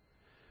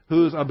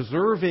 who's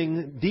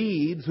observing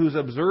deeds, who's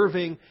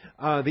observing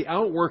the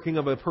outworking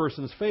of a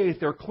person's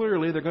faith,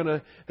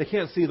 they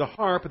can't see the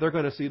heart, but they're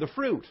going to see the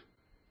fruit.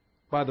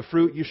 By the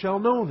fruit you shall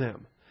know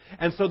them.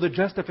 And so the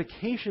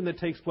justification that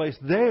takes place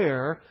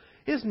there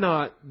is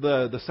not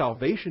the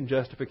salvation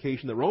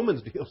justification that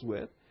Romans deals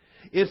with.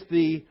 It's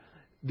the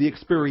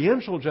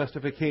experiential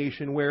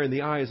justification where in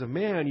the eyes of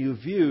man you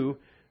view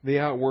the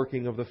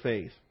outworking of the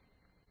faith.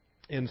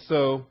 And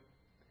so,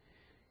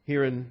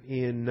 here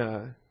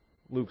in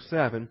Luke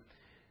 7,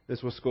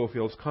 this was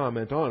Scofield's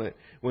comment on it.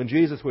 When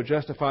Jesus would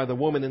justify the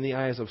woman in the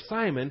eyes of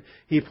Simon,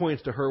 he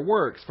points to her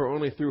works, for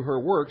only through her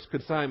works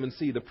could Simon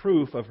see the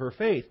proof of her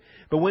faith.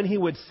 But when he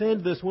would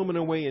send this woman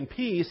away in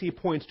peace, he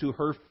points to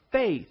her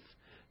faith,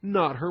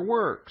 not her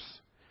works.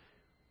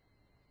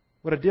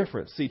 What a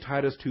difference. See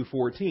Titus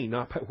 2:14,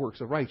 not by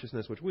works of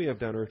righteousness which we have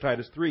done, or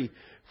Titus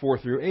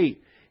 3:4-8.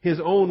 His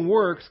own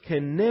works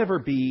can never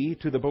be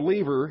to the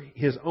believer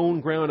his own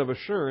ground of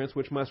assurance,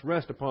 which must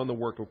rest upon the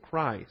work of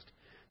Christ.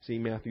 See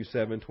Matthew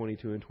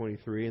 7:22 and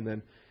 23, and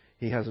then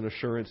he has an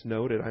assurance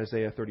note at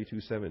Isaiah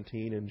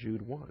 32:17 and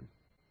Jude 1.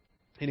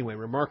 Anyway,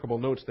 remarkable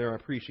notes there I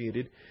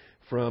appreciated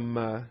from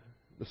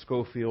the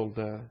Scofield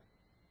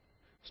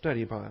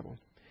Study Bible.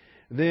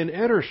 Then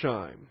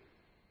Edersheim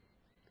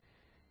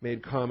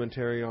made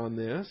commentary on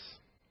this.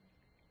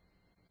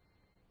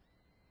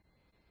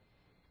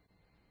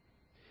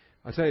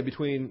 I tell you,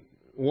 between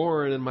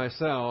Warren and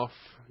myself,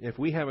 if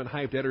we haven't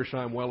hyped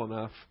Edersheim well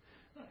enough,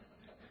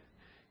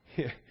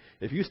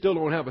 if you still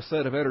don't have a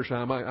set of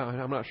Edersheim,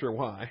 I'm not sure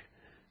why.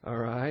 All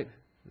right?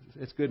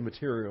 It's good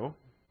material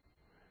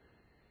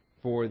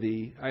for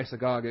the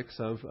isagogics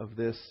of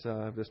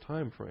this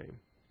time frame.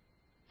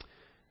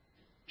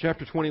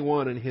 Chapter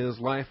 21 in his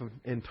Life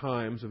and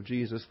Times of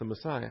Jesus the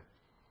Messiah.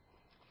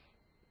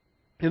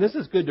 And this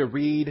is good to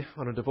read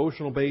on a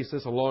devotional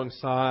basis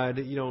alongside.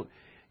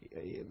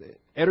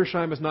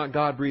 Edersheim is not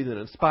God-breathed and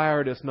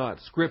inspired. It's not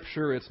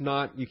Scripture. It's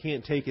not. You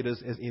can't take it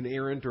as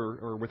inerrant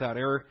or without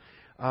error.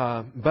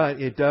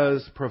 But it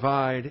does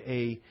provide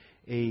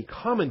a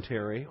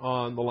commentary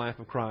on the life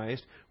of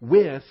Christ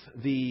with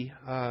the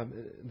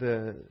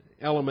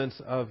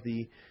elements of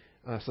the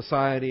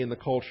society and the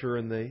culture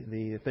and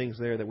the things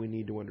there that we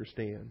need to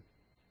understand.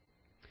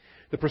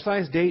 The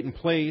precise date and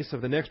place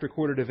of the next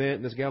recorded event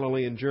in this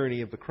Galilean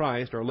journey of the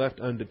Christ are left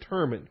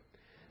undetermined.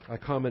 I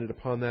commented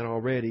upon that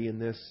already in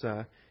this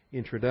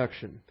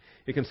introduction.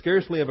 It can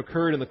scarcely have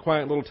occurred in the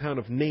quiet little town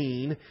of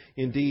Nain.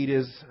 Indeed,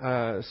 is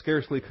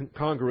scarcely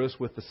congruous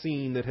with the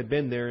scene that had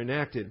been there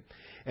enacted.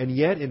 And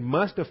yet it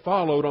must have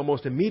followed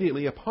almost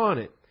immediately upon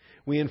it.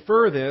 We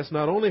infer this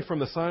not only from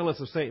the silence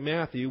of St.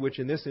 Matthew, which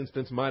in this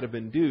instance might have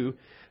been due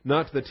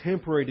not to the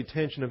temporary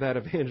detention of that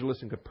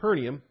evangelist in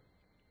Capernaum,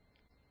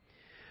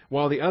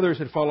 while the others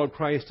had followed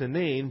Christ in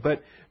Nain,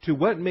 but to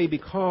what may be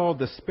called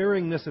the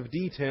sparingness of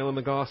detail in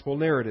the gospel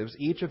narratives,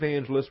 each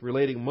evangelist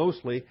relating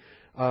mostly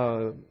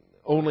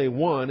only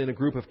one in a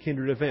group of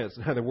kindred events.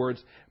 In other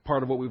words,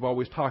 part of what we've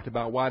always talked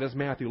about, why does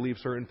Matthew leave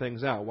certain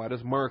things out? Why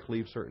does Mark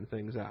leave certain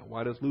things out?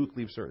 Why does Luke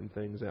leave certain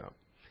things out?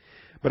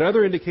 But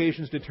other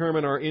indications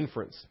determine our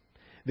inference.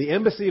 The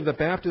embassy of the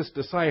Baptist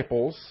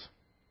disciples,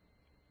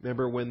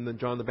 remember when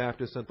John the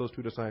Baptist sent those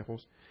two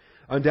disciples,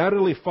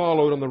 undoubtedly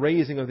followed on the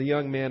raising of the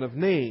young man of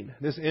Nain.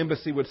 This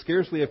embassy would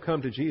scarcely have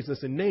come to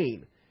Jesus in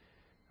Nain.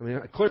 I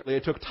mean, clearly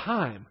it took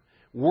time.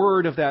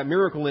 Word of that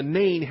miracle in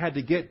Nain had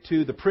to get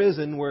to the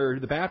prison where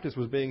the Baptist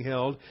was being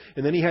held,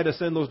 and then he had to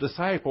send those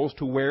disciples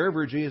to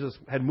wherever Jesus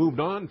had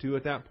moved on to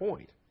at that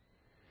point.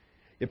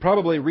 It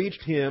probably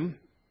reached him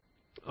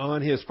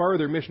on his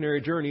farther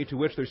missionary journey, to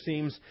which there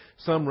seems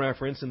some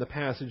reference in the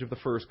passage of the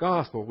first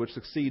gospel, which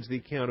succeeds the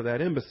account of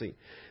that embassy.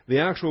 The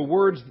actual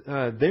words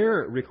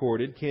there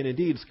recorded can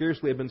indeed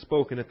scarcely have been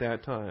spoken at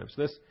that time.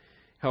 So this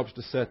helps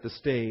to set the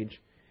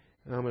stage.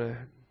 I'm going to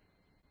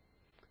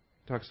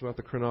talk about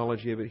the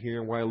chronology of it here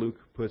and why Luke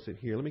puts it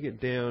here. Let me get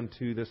down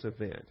to this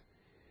event.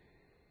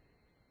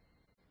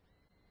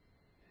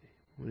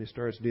 When he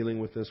starts dealing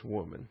with this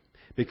woman.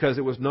 Because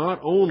it was not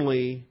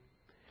only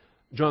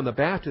John the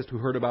Baptist who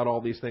heard about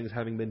all these things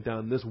having been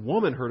done. This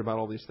woman heard about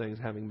all these things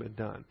having been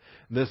done.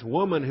 This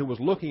woman who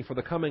was looking for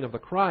the coming of the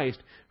Christ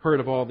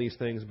heard of all these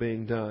things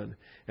being done.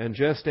 And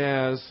just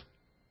as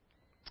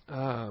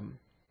the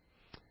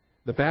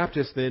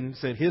Baptist then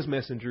sent his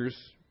messengers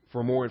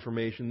for more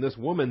information, this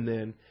woman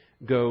then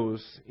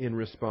goes in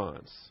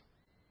response.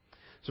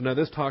 So now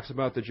this talks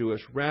about the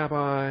Jewish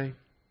rabbi.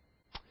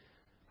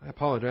 I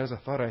apologize. I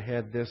thought I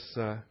had this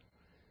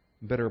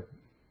better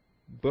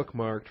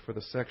bookmarked for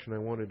the section I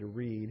wanted to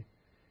read.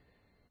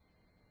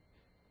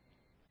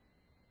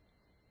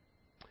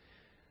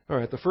 All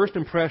right, the first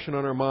impression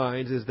on our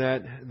minds is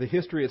that the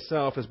history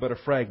itself is but a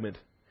fragment.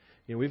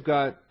 We've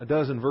got a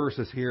dozen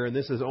verses here, and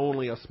this is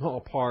only a small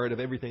part of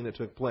everything that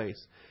took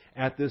place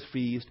at this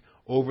feast,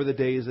 over the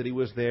days that he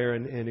was there,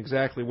 and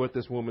exactly what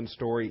this woman's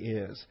story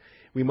is.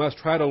 We must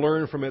try to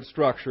learn from its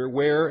structure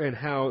where and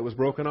how it was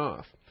broken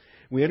off.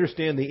 We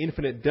understand the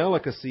infinite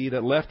delicacy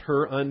that left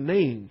her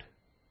unnamed,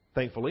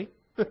 thankfully.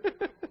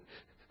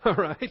 All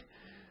right.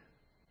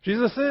 She's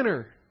a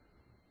sinner.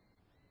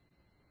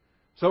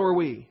 So are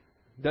we.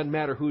 Doesn't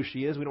matter who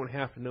she is. We don't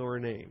have to know her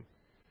name.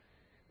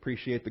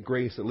 Appreciate the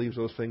grace that leaves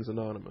those things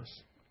anonymous.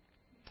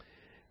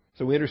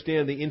 So we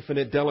understand the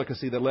infinite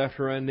delicacy that left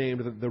her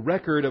unnamed, the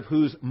record of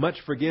whose much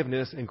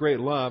forgiveness and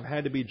great love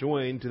had to be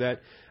joined to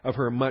that of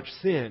her much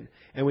sin.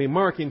 And we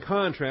mark in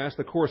contrast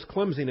the coarse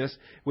clumsiness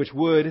which,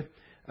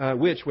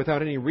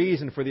 without any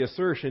reason for the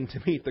assertion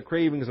to meet the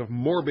cravings of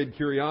morbid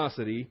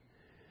curiosity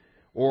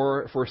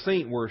or for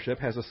saint worship,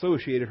 has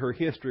associated her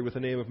history with the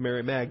name of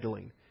Mary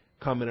Magdalene.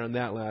 Commented on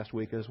that last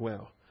week as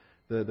well.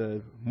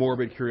 The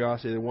morbid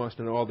curiosity that wants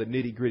to know all the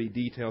nitty-gritty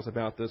details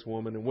about this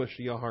woman, and was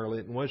she a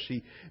harlot, and was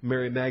she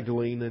Mary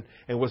Magdalene,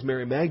 and was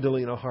Mary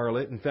Magdalene a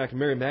harlot? In fact,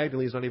 Mary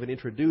Magdalene is not even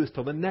introduced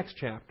till the next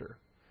chapter.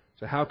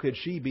 So how could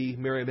she be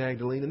Mary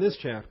Magdalene in this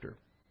chapter?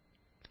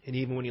 And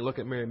even when you look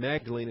at Mary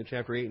Magdalene in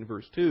chapter 8 and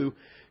verse 2,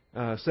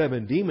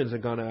 7 demons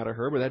had gone out of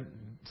her, but that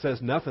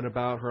says nothing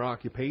about her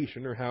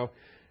occupation or how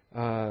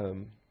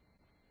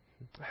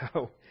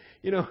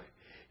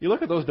you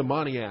look at those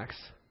demoniacs.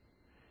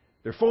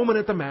 They're foaming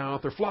at the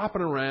mouth. They're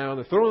flopping around.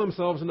 They're throwing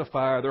themselves in the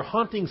fire. They're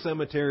haunting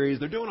cemeteries.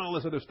 They're doing all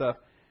this other stuff.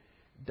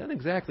 Doesn't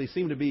exactly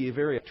seem to be a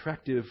very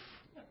attractive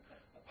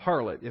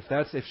harlot.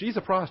 If she's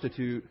a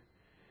prostitute,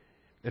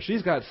 if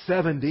she's got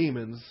 7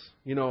 demons,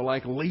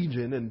 like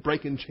Legion and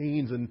breaking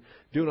chains and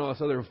doing all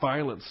this other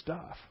violent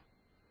stuff,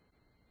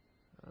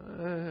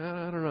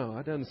 I don't know.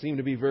 It doesn't seem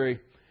to be very.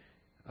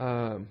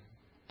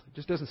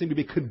 Just doesn't seem to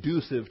be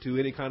conducive to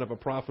any kind of a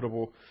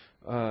profitable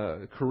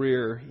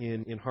career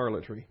in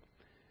harlotry.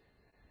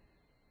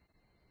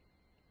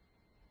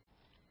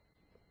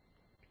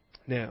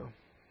 Now,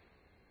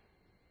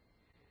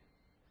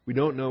 we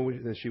don't know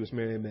that she was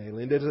Mary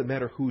Magdalene. It doesn't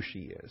matter who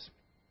she is.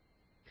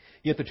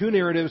 Yet the two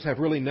narratives have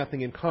really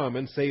nothing in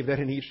common, save that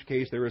in each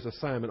case there is a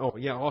Simon. Oh,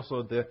 yeah,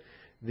 also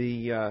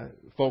the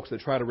folks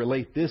that try to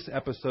relate this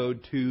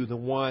episode to the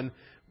one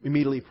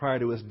immediately prior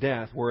to his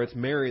death, where it's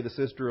Mary, the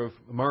sister of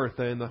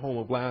Martha, in the home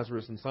of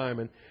Lazarus and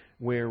Simon,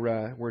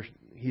 where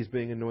he's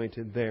being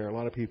anointed there. A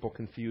lot of people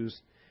confuse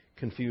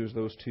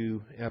those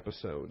two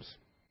episodes.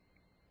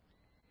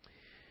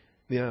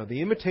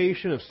 The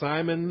invitation of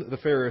Simon the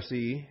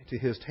Pharisee to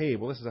his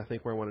table, this is, I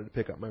think, where I wanted to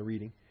pick up my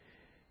reading.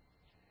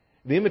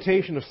 The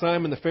invitation of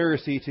Simon the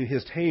Pharisee to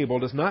his table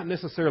does not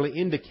necessarily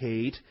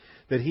indicate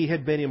that he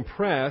had been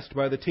impressed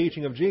by the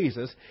teaching of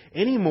Jesus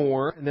any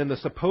more than the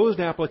supposed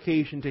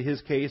application to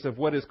his case of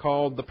what is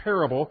called the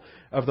parable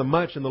of the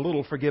much and the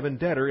little forgiven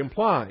debtor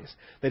implies,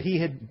 that he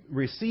had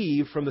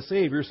received from the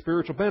Savior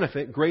spiritual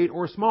benefit, great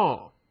or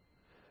small.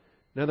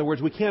 In other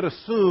words, we can't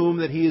assume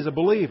that he is a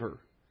believer.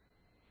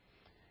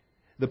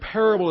 The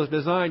parable is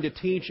designed to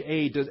teach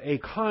a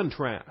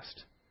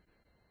contrast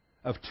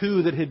of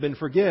two that had been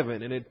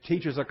forgiven, and it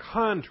teaches a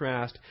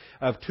contrast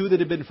of two that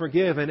had been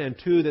forgiven and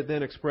two that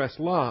then express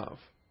love.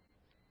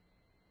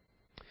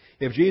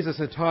 If Jesus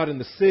had taught in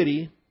the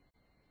city,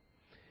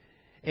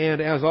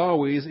 and as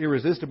always,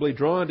 irresistibly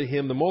drawn to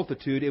him the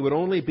multitude, it would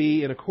only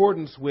be in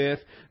accordance with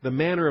the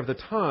manner of the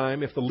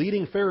time if the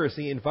leading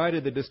Pharisee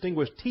invited the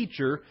distinguished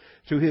teacher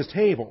to his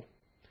table.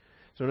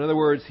 So in other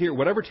words, here,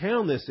 whatever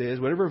town this is,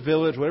 whatever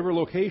village, whatever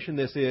location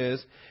this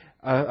is,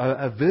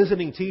 a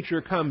visiting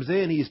teacher comes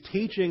in. He's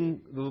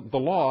teaching the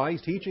law.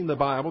 He's teaching the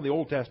Bible, the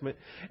Old Testament.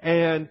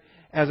 And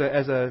as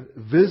a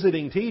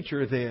visiting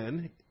teacher,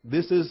 then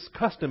this is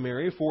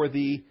customary for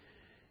the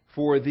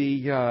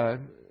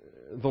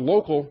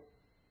local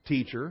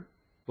teacher,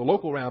 the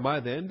local rabbi,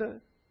 then to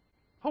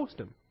host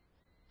him.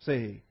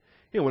 Say,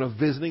 when a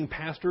visiting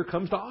pastor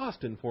comes to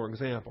Austin, for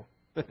example.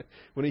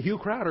 When a Hugh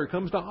Crowder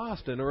comes to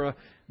Austin, or a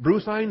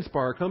Bruce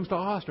Einspar comes to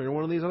Austin, or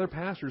one of these other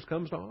pastors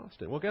comes to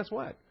Austin. Well, guess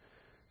what?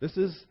 This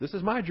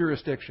is my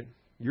jurisdiction.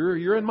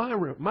 You're in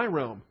my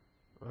realm.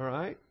 All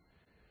right?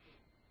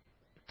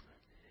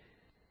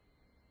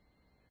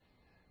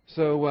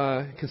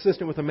 So,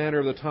 consistent with the manner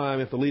of the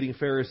time, if the leading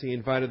Pharisee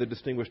invited the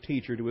distinguished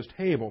teacher to his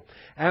table,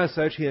 as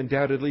such, he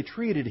undoubtedly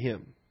treated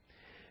him.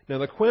 Now,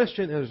 the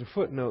question, there's a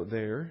footnote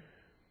there.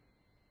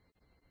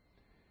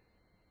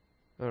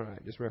 All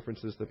right, this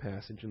references the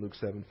passage in Luke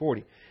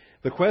 7:40.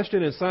 The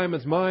question in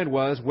Simon's mind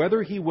was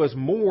whether he was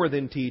more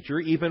than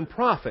teacher, even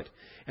prophet.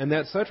 And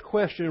that such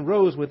question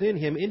rose within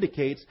him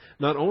indicates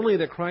not only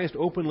that Christ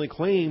openly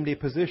claimed a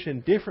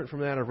position different from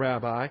that of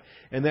rabbi,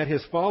 and that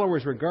his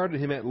followers regarded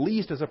him at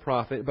least as a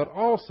prophet, but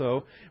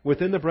also,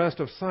 within the breast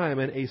of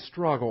Simon, a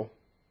struggle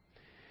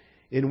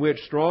in which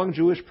strong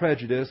Jewish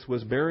prejudice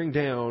was bearing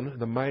down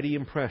the mighty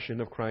impression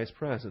of Christ's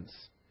presence.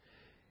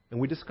 And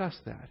we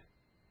discussed that.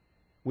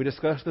 We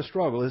discussed the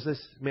struggle. Is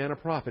this man a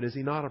prophet? Is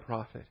he not a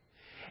prophet?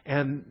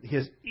 And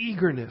his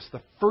eagerness, the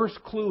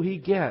first clue he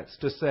gets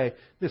to say,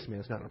 this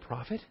man's not a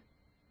prophet.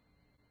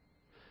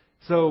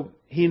 So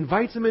he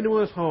invites him into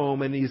his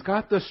home, and he's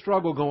got this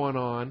struggle going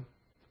on.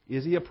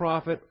 Is he a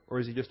prophet, or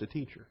is he just a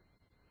teacher?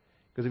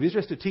 Because if he's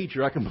just a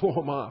teacher, I can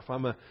blow him off.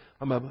 I'm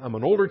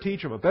an older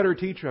teacher. I'm a better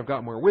teacher. I've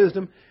got more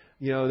wisdom.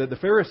 That the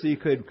Pharisee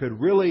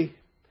could really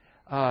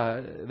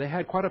they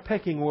had quite a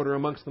pecking order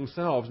amongst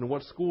themselves in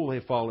what school they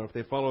followed. If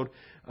they followed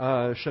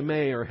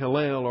Shammai or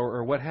Hillel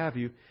or what have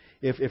you.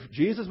 If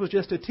Jesus was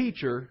just a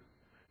teacher,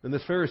 then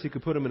this Pharisee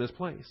could put him in his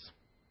place.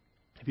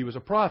 If he was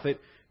a prophet,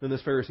 then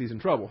this Pharisee's in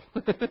trouble.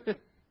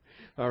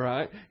 All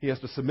right? He has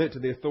to submit to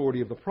the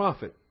authority of the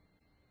prophet.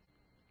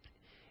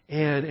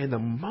 And in the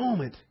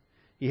moment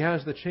he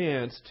has the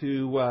chance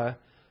to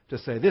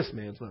say, this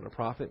man's not a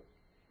prophet,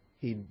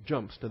 he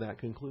jumps to that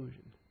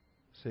conclusion.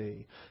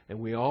 See? And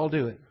we all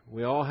do it.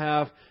 We all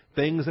have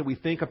things that we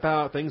think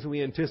about, things that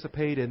we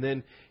anticipate, and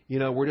then,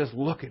 we're just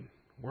looking.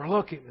 We're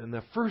looking, and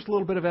the first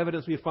little bit of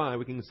evidence we find,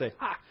 we can say,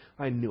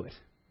 I knew it.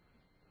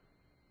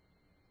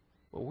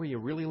 Well, were you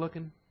really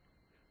looking?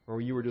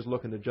 Or you were just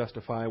looking to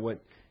justify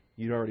what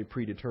you'd already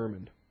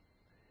predetermined?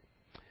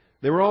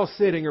 They were all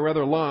sitting, or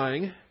rather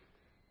lying.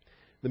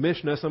 The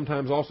Mishnah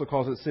sometimes also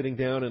calls it sitting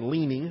down and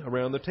leaning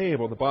around the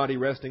table, the body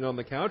resting on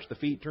the couch, the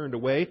feet turned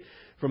away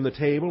from the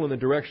table in the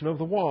direction of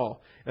the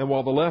wall. And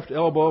while the left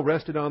elbow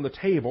rested on the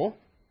table,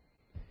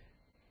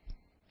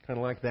 kind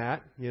of like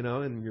that,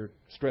 and you're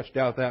stretched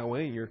out that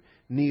way, and your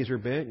knees are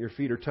bent, your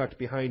feet are tucked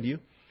behind you,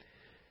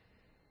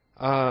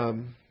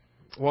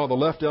 while the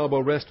left elbow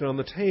rested on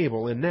the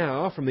table. And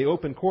now, from the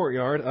open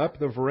courtyard, up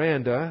the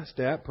veranda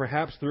step,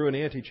 perhaps through an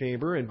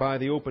antechamber, and by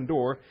the open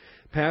door,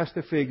 past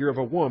the figure of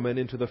a woman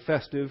into the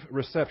festive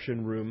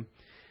reception room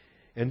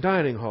and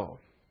dining hall,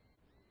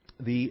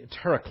 the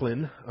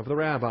terraclin of the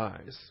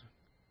rabbis.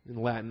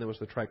 In Latin, that was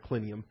the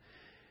triclinium.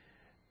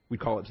 We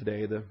call it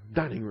today the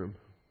dining room.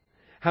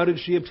 How did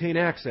she obtain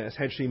access?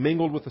 Had she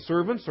mingled with the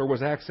servants, or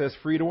was access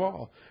free to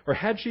all? Or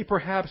had she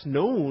perhaps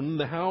known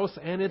the house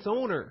and its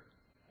owner?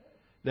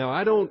 Now,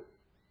 I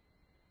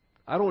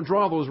don't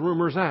draw those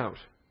rumors out.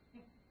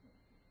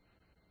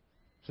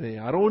 See,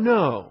 I don't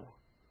know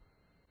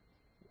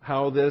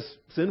how this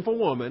sinful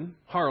woman,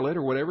 harlot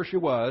or whatever she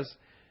was,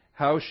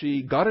 how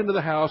she got into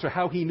the house, or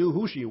how he knew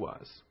who she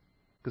was.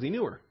 Because he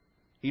knew her.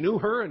 He knew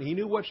her and he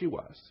knew what she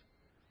was.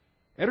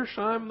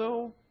 Edersheim,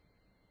 though,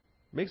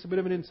 makes a bit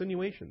of an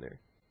insinuation there.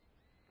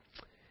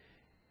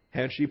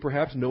 Had she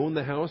perhaps known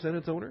the house and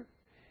its owner?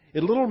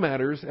 It little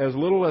matters, as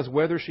little as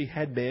whether she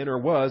had been or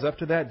was up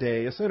to that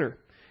day a sinner,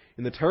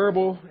 in the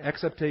terrible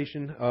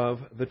acceptation of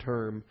the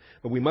term.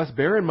 But we must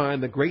bear in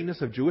mind the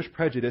greatness of Jewish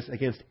prejudice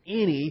against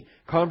any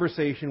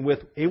conversation with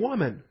a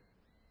woman,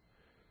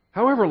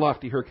 however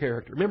lofty her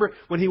character. Remember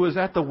when he was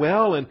at the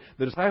well and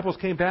the disciples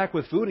came back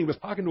with food and he was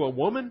talking to a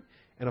woman,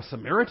 and a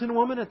Samaritan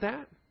woman at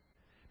that?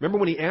 Remember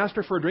when he asked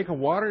her for a drink of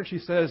water and she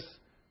says,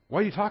 "What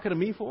are you talking to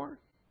me for?"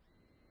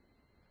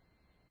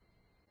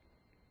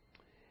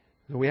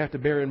 We have to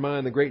bear in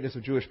mind the greatness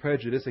of Jewish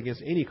prejudice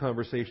against any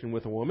conversation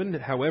with a woman,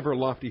 however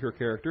lofty her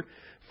character,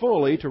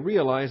 fully to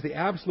realize the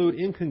absolute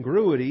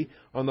incongruity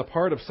on the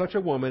part of such a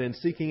woman in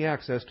seeking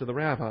access to the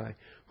rabbi,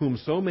 whom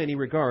so many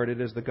regarded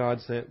as the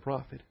God-sent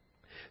prophet.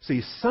 See,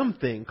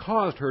 something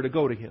caused her to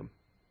go to him.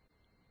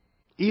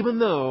 Even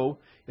though,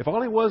 if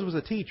all he was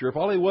a teacher, if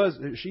all he was,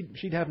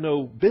 she'd have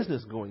no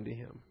business going to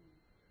him,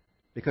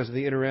 because of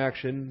the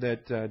interaction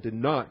that did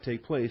not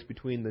take place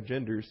between the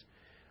genders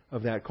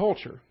of that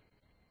culture.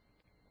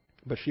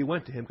 But she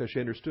went to him because she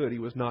understood he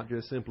was not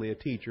just simply a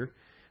teacher,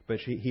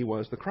 but he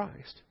was the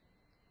Christ.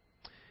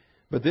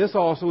 But this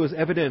also is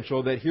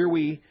evidential that here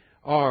we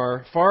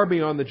are far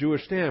beyond the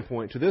Jewish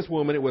standpoint. To this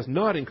woman it was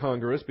not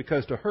incongruous,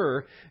 because to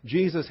her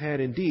Jesus had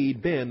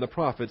indeed been the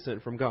prophet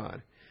sent from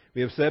God.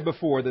 We have said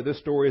before that this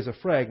story is a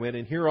fragment,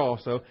 and here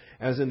also,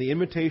 as in the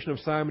invitation of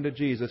Simon to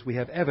Jesus, we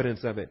have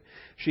evidence of it.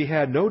 She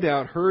had no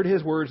doubt heard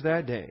his words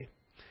that day.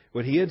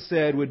 What he had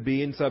said would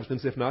be in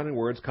substance, if not in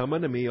words, "Come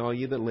unto me, all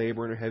ye that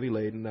labor and are heavy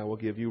laden, and I will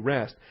give you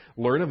rest.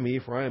 Learn of me,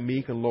 for I am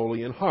meek and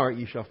lowly in heart.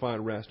 Ye shall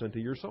find rest unto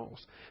your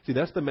souls." See,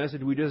 that's the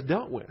message we just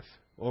dealt with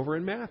over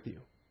in Matthew.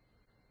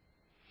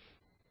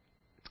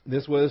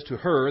 This was to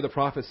her, the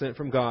prophet sent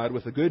from God,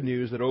 with the good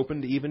news that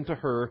opened even to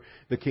her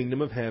the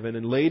kingdom of heaven,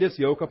 and laid its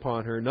yoke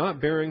upon her,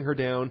 not bearing her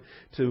down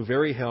to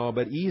very hell,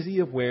 but easy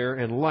of wear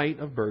and light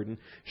of burden.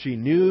 She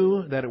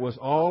knew that it was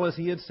all as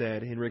he had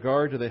said in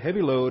regard to the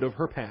heavy load of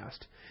her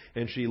past.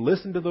 And she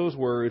listened to those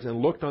words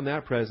and looked on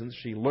that presence.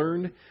 She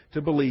learned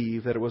to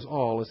believe that it was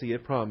all as he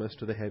had promised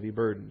to the heavy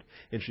burdened.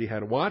 And she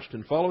had watched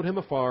and followed him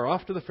afar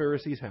off to the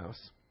Pharisee's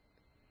house.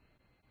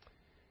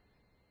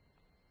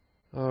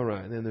 All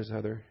right, and then there's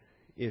other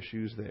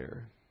issues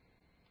there.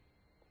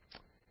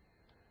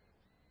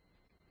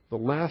 The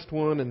last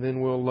one, and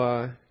then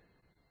we'll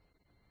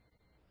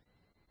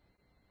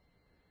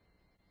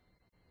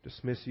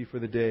dismiss you for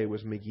the day,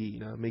 was McGee.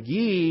 Now,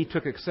 McGee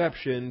took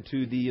exception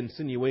to the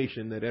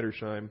insinuation that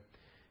Edersheim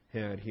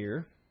had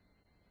here.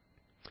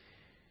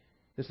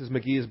 This is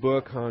McGee's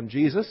book on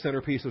Jesus,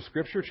 Centerpiece of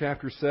Scripture,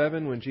 chapter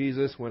 7, when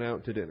Jesus went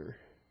out to dinner.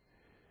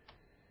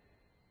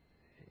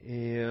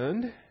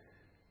 And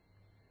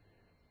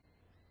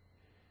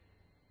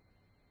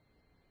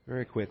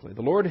very quickly,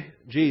 the Lord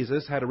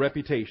Jesus had a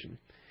reputation.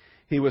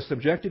 He was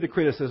subjected to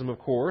criticism, of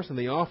course, and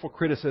the awful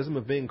criticism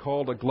of being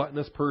called a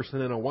gluttonous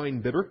person and a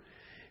wine bibber.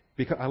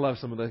 Because I love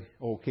some of the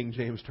old King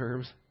James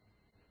terms.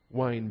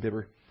 Wine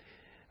bibber.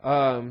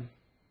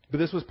 But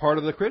this was part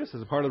of the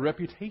criticism, part of the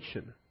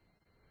reputation.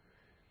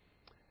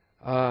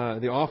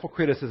 The awful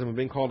criticism of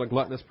being called a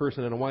gluttonous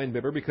person and a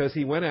winebibber because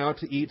he went out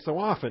to eat so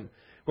often.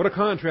 What a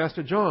contrast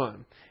to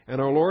John. And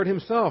our Lord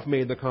himself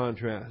made the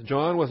contrast.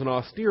 John was an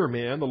austere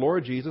man. The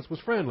Lord Jesus was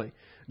friendly.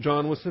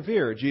 John was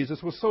severe.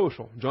 Jesus was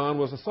social. John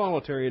was a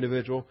solitary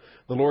individual.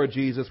 The Lord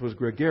Jesus was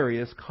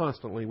gregarious,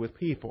 constantly with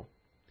people.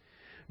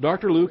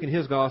 Dr. Luke in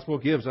his Gospel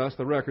gives us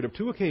the record of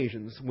 2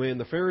 occasions when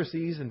the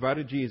Pharisees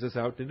invited Jesus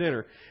out to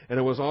dinner. And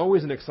it was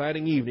always an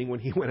exciting evening when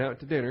he went out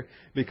to dinner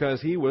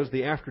because he was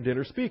the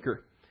after-dinner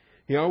speaker.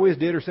 He always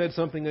did or said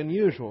something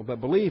unusual.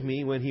 But believe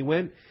me, when he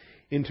went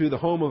into the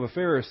home of a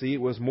Pharisee, it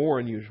was more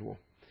unusual.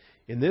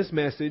 In this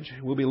message,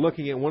 we'll be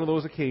looking at one of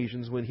those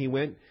occasions when he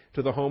went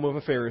to the home of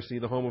a Pharisee,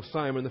 the home of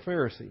Simon the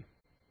Pharisee.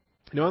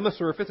 Now, on the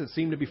surface, it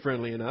seemed to be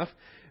friendly enough.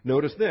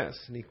 Notice this,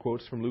 and he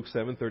quotes from Luke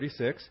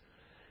 7:36.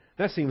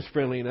 That seems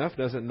friendly enough,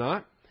 does it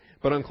not?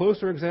 But on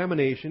closer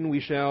examination,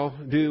 which we shall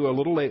do a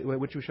little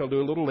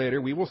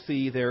later, we will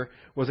see there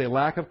was a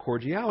lack of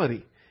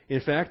cordiality.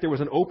 In fact, there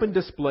was an open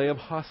display of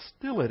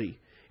hostility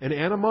and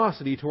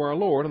animosity to our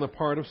Lord on the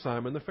part of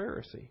Simon the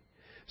Pharisee.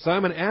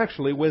 Simon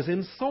actually was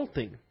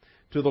insulting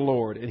to the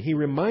Lord, and he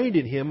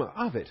reminded him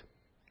of it.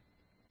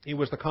 It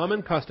was the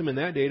common custom in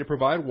that day to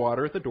provide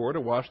water at the door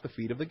to wash the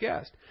feet of the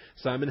guest.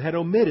 Simon had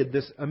omitted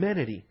this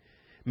amenity.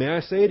 May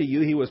I say to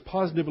you, he was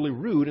positively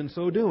rude in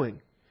so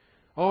doing.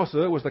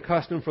 Also, it was the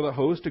custom for the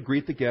host to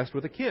greet the guest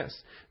with a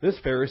kiss. This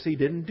Pharisee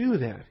didn't do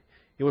that.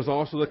 It was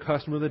also the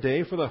custom of the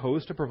day for the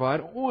host to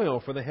provide oil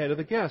for the head of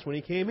the guest when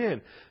he came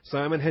in.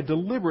 Simon had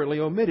deliberately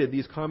omitted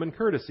these common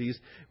courtesies,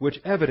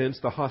 which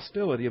evidenced the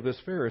hostility of this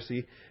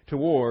Pharisee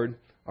toward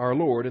our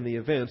Lord, and the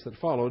events that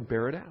followed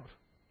bear it out.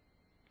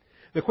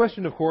 The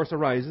question, of course,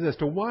 arises as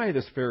to why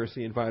this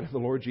Pharisee invited the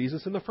Lord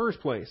Jesus in the first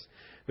place.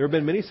 There have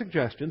been many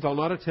suggestions. I'll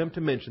not attempt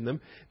to mention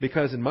them,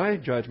 because in my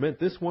judgment,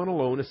 this one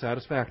alone is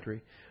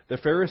satisfactory. The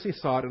Pharisee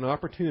sought an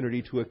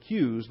opportunity to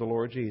accuse the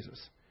Lord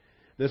Jesus.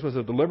 This was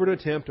a deliberate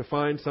attempt to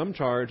find some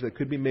charge that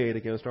could be made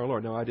against our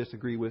Lord. Now, I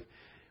disagree with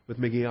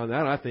McGee on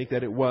that. I think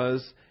that it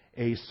was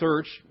a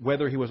search,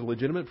 whether he was a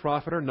legitimate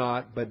prophet or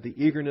not, but the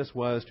eagerness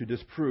was to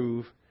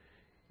disprove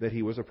that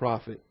he was a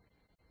prophet.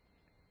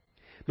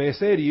 May I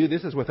say to you,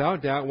 this is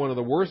without doubt one of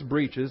the worst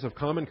breaches of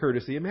common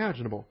courtesy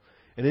imaginable.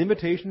 An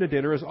invitation to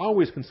dinner is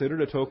always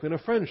considered a token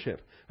of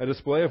friendship, a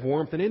display of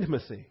warmth and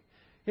intimacy.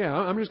 Yeah,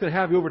 I'm just going to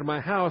have you over to my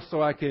house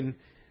so I can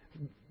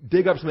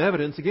dig up some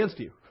evidence against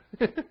you.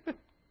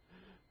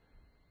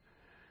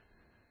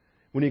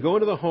 When you go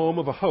into the home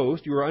of a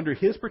host, you are under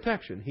his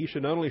protection. He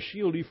should not only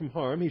shield you from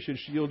harm, he should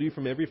shield you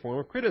from every form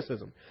of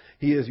criticism.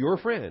 He is your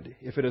friend.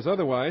 If it is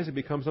otherwise, it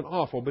becomes an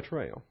awful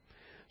betrayal.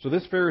 So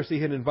this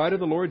Pharisee had invited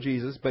the Lord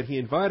Jesus, but he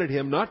invited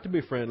him not to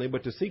be friendly,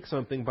 but to seek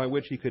something by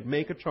which he could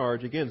make a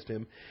charge against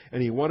him,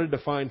 and he wanted to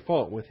find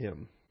fault with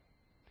him.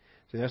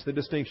 See, that's the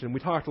distinction. We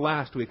talked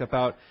last week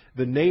about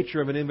the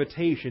nature of an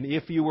invitation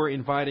if you were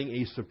inviting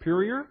a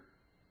superior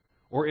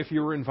or if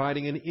you were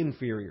inviting an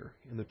inferior,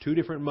 in the 2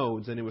 different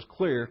modes, and it was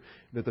clear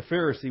that the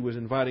Pharisee was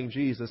inviting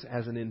Jesus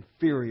as an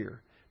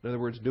inferior. In other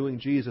words, doing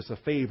Jesus a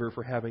favor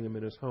for having him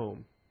in his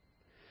home.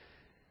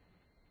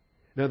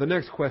 Now, the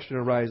next question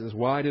arises,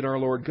 why did our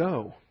Lord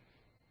go?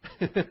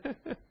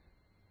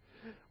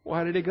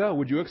 Why did he go?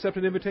 Would you accept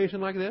an invitation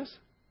like this?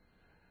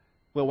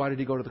 Well, why did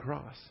he go to the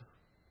cross?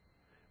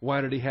 Why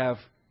did he have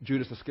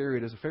Judas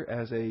Iscariot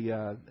as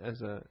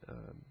a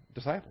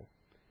disciple?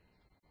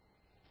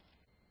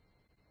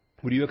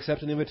 Would you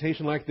accept an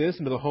invitation like this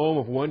into the home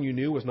of one you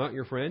knew was not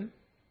your friend?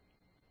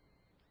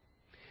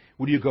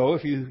 Would you go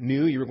if you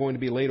knew you were going to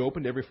be laid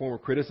open to every form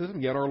of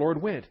criticism? Yet our Lord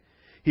went.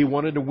 He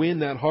wanted to win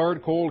that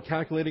hard, cold,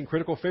 calculating,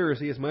 critical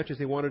Pharisee as much as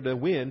he wanted to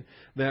win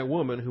that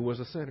woman who was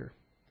a sinner.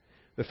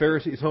 The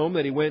Pharisee's home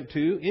that he went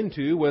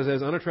into was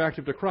as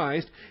unattractive to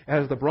Christ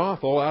as the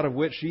brothel out of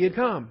which she had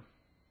come.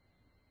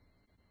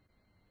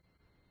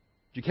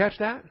 Did you catch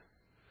that?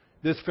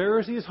 This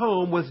Pharisee's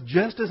home was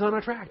just as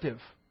unattractive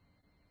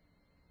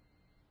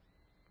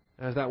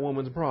as that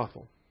woman's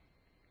brothel.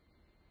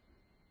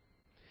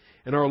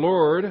 And our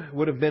Lord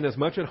would have been as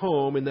much at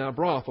home in that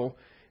brothel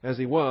as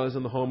he was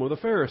in the home of the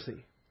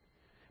Pharisee.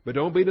 But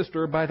don't be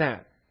disturbed by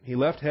that. He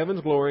left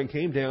heaven's glory and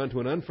came down to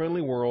an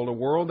unfriendly world, a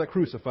world that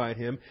crucified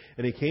him,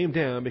 and he came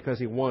down because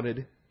he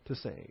wanted to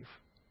save.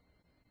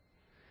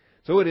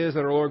 So it is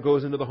that our Lord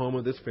goes into the home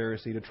of this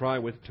Pharisee to try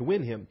to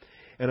win him.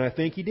 And I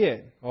think he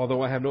did,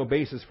 although I have no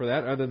basis for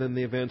that other than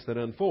the events that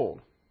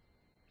unfold.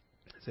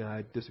 See,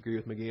 I disagree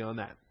with McGee on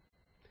that.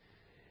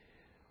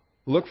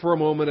 Look for a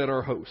moment at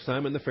our host,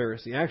 Simon the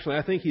Pharisee. Actually,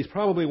 I think he's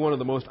probably one of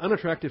the most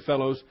unattractive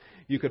fellows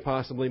you could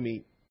possibly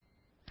meet.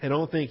 I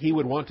don't think he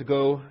would want to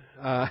go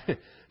to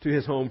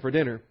his home for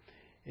dinner.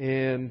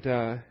 And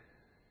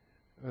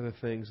other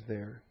things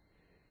there.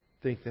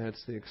 I think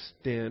that's the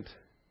extent.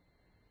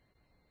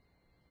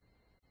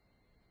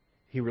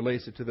 He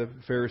relates it to the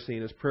Pharisee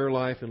in his prayer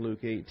life in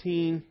Luke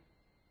 18.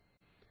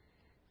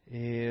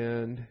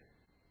 And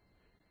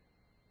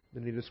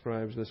then he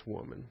describes this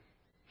woman.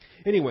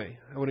 Anyway,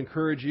 I would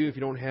encourage you, if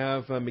you don't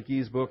have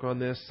McGee's book on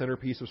this,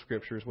 Centerpiece of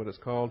Scripture is what it's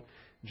called.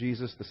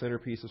 Jesus, the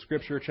Centerpiece of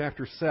Scripture.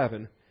 Chapter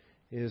 7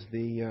 is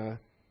the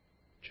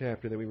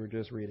chapter that we were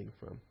just reading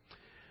from.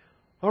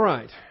 All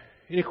right.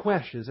 Any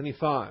questions, any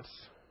thoughts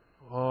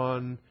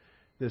on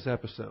this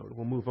episode?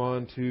 We'll move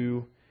on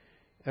to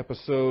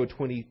episode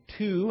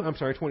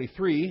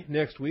 23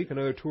 next week,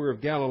 another tour of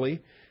Galilee,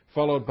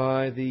 followed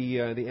by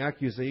the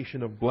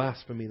accusation of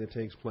blasphemy that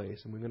takes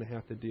place, and we're going to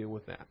have to deal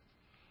with that.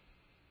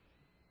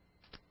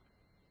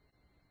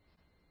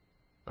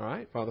 All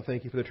right. Father,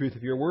 thank you for the truth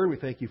of your word. We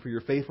thank you for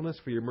your faithfulness,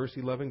 for your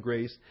mercy, love, and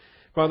grace.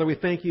 Father, we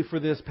thank you for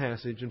this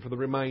passage and for the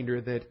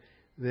reminder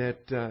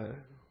that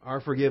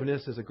our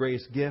forgiveness is a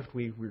grace gift.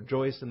 We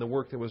rejoice in the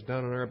work that was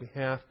done on our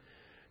behalf.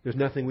 There's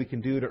nothing we can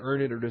do to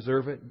earn it or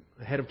deserve it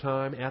ahead of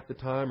time, at the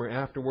time, or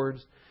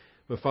afterwards.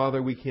 But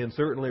Father, we can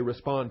certainly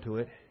respond to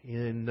it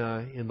in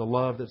the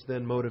love that's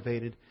then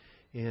motivated,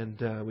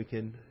 and we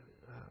can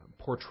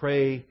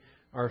portray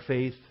our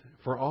faith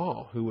for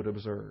all who would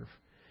observe.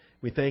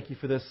 We thank you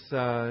for this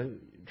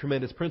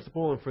tremendous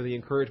principle and for the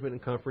encouragement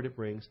and comfort it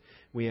brings.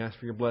 We ask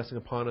for your blessing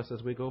upon us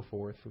as we go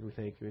forth. We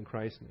thank you in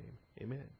Christ's name. Amen.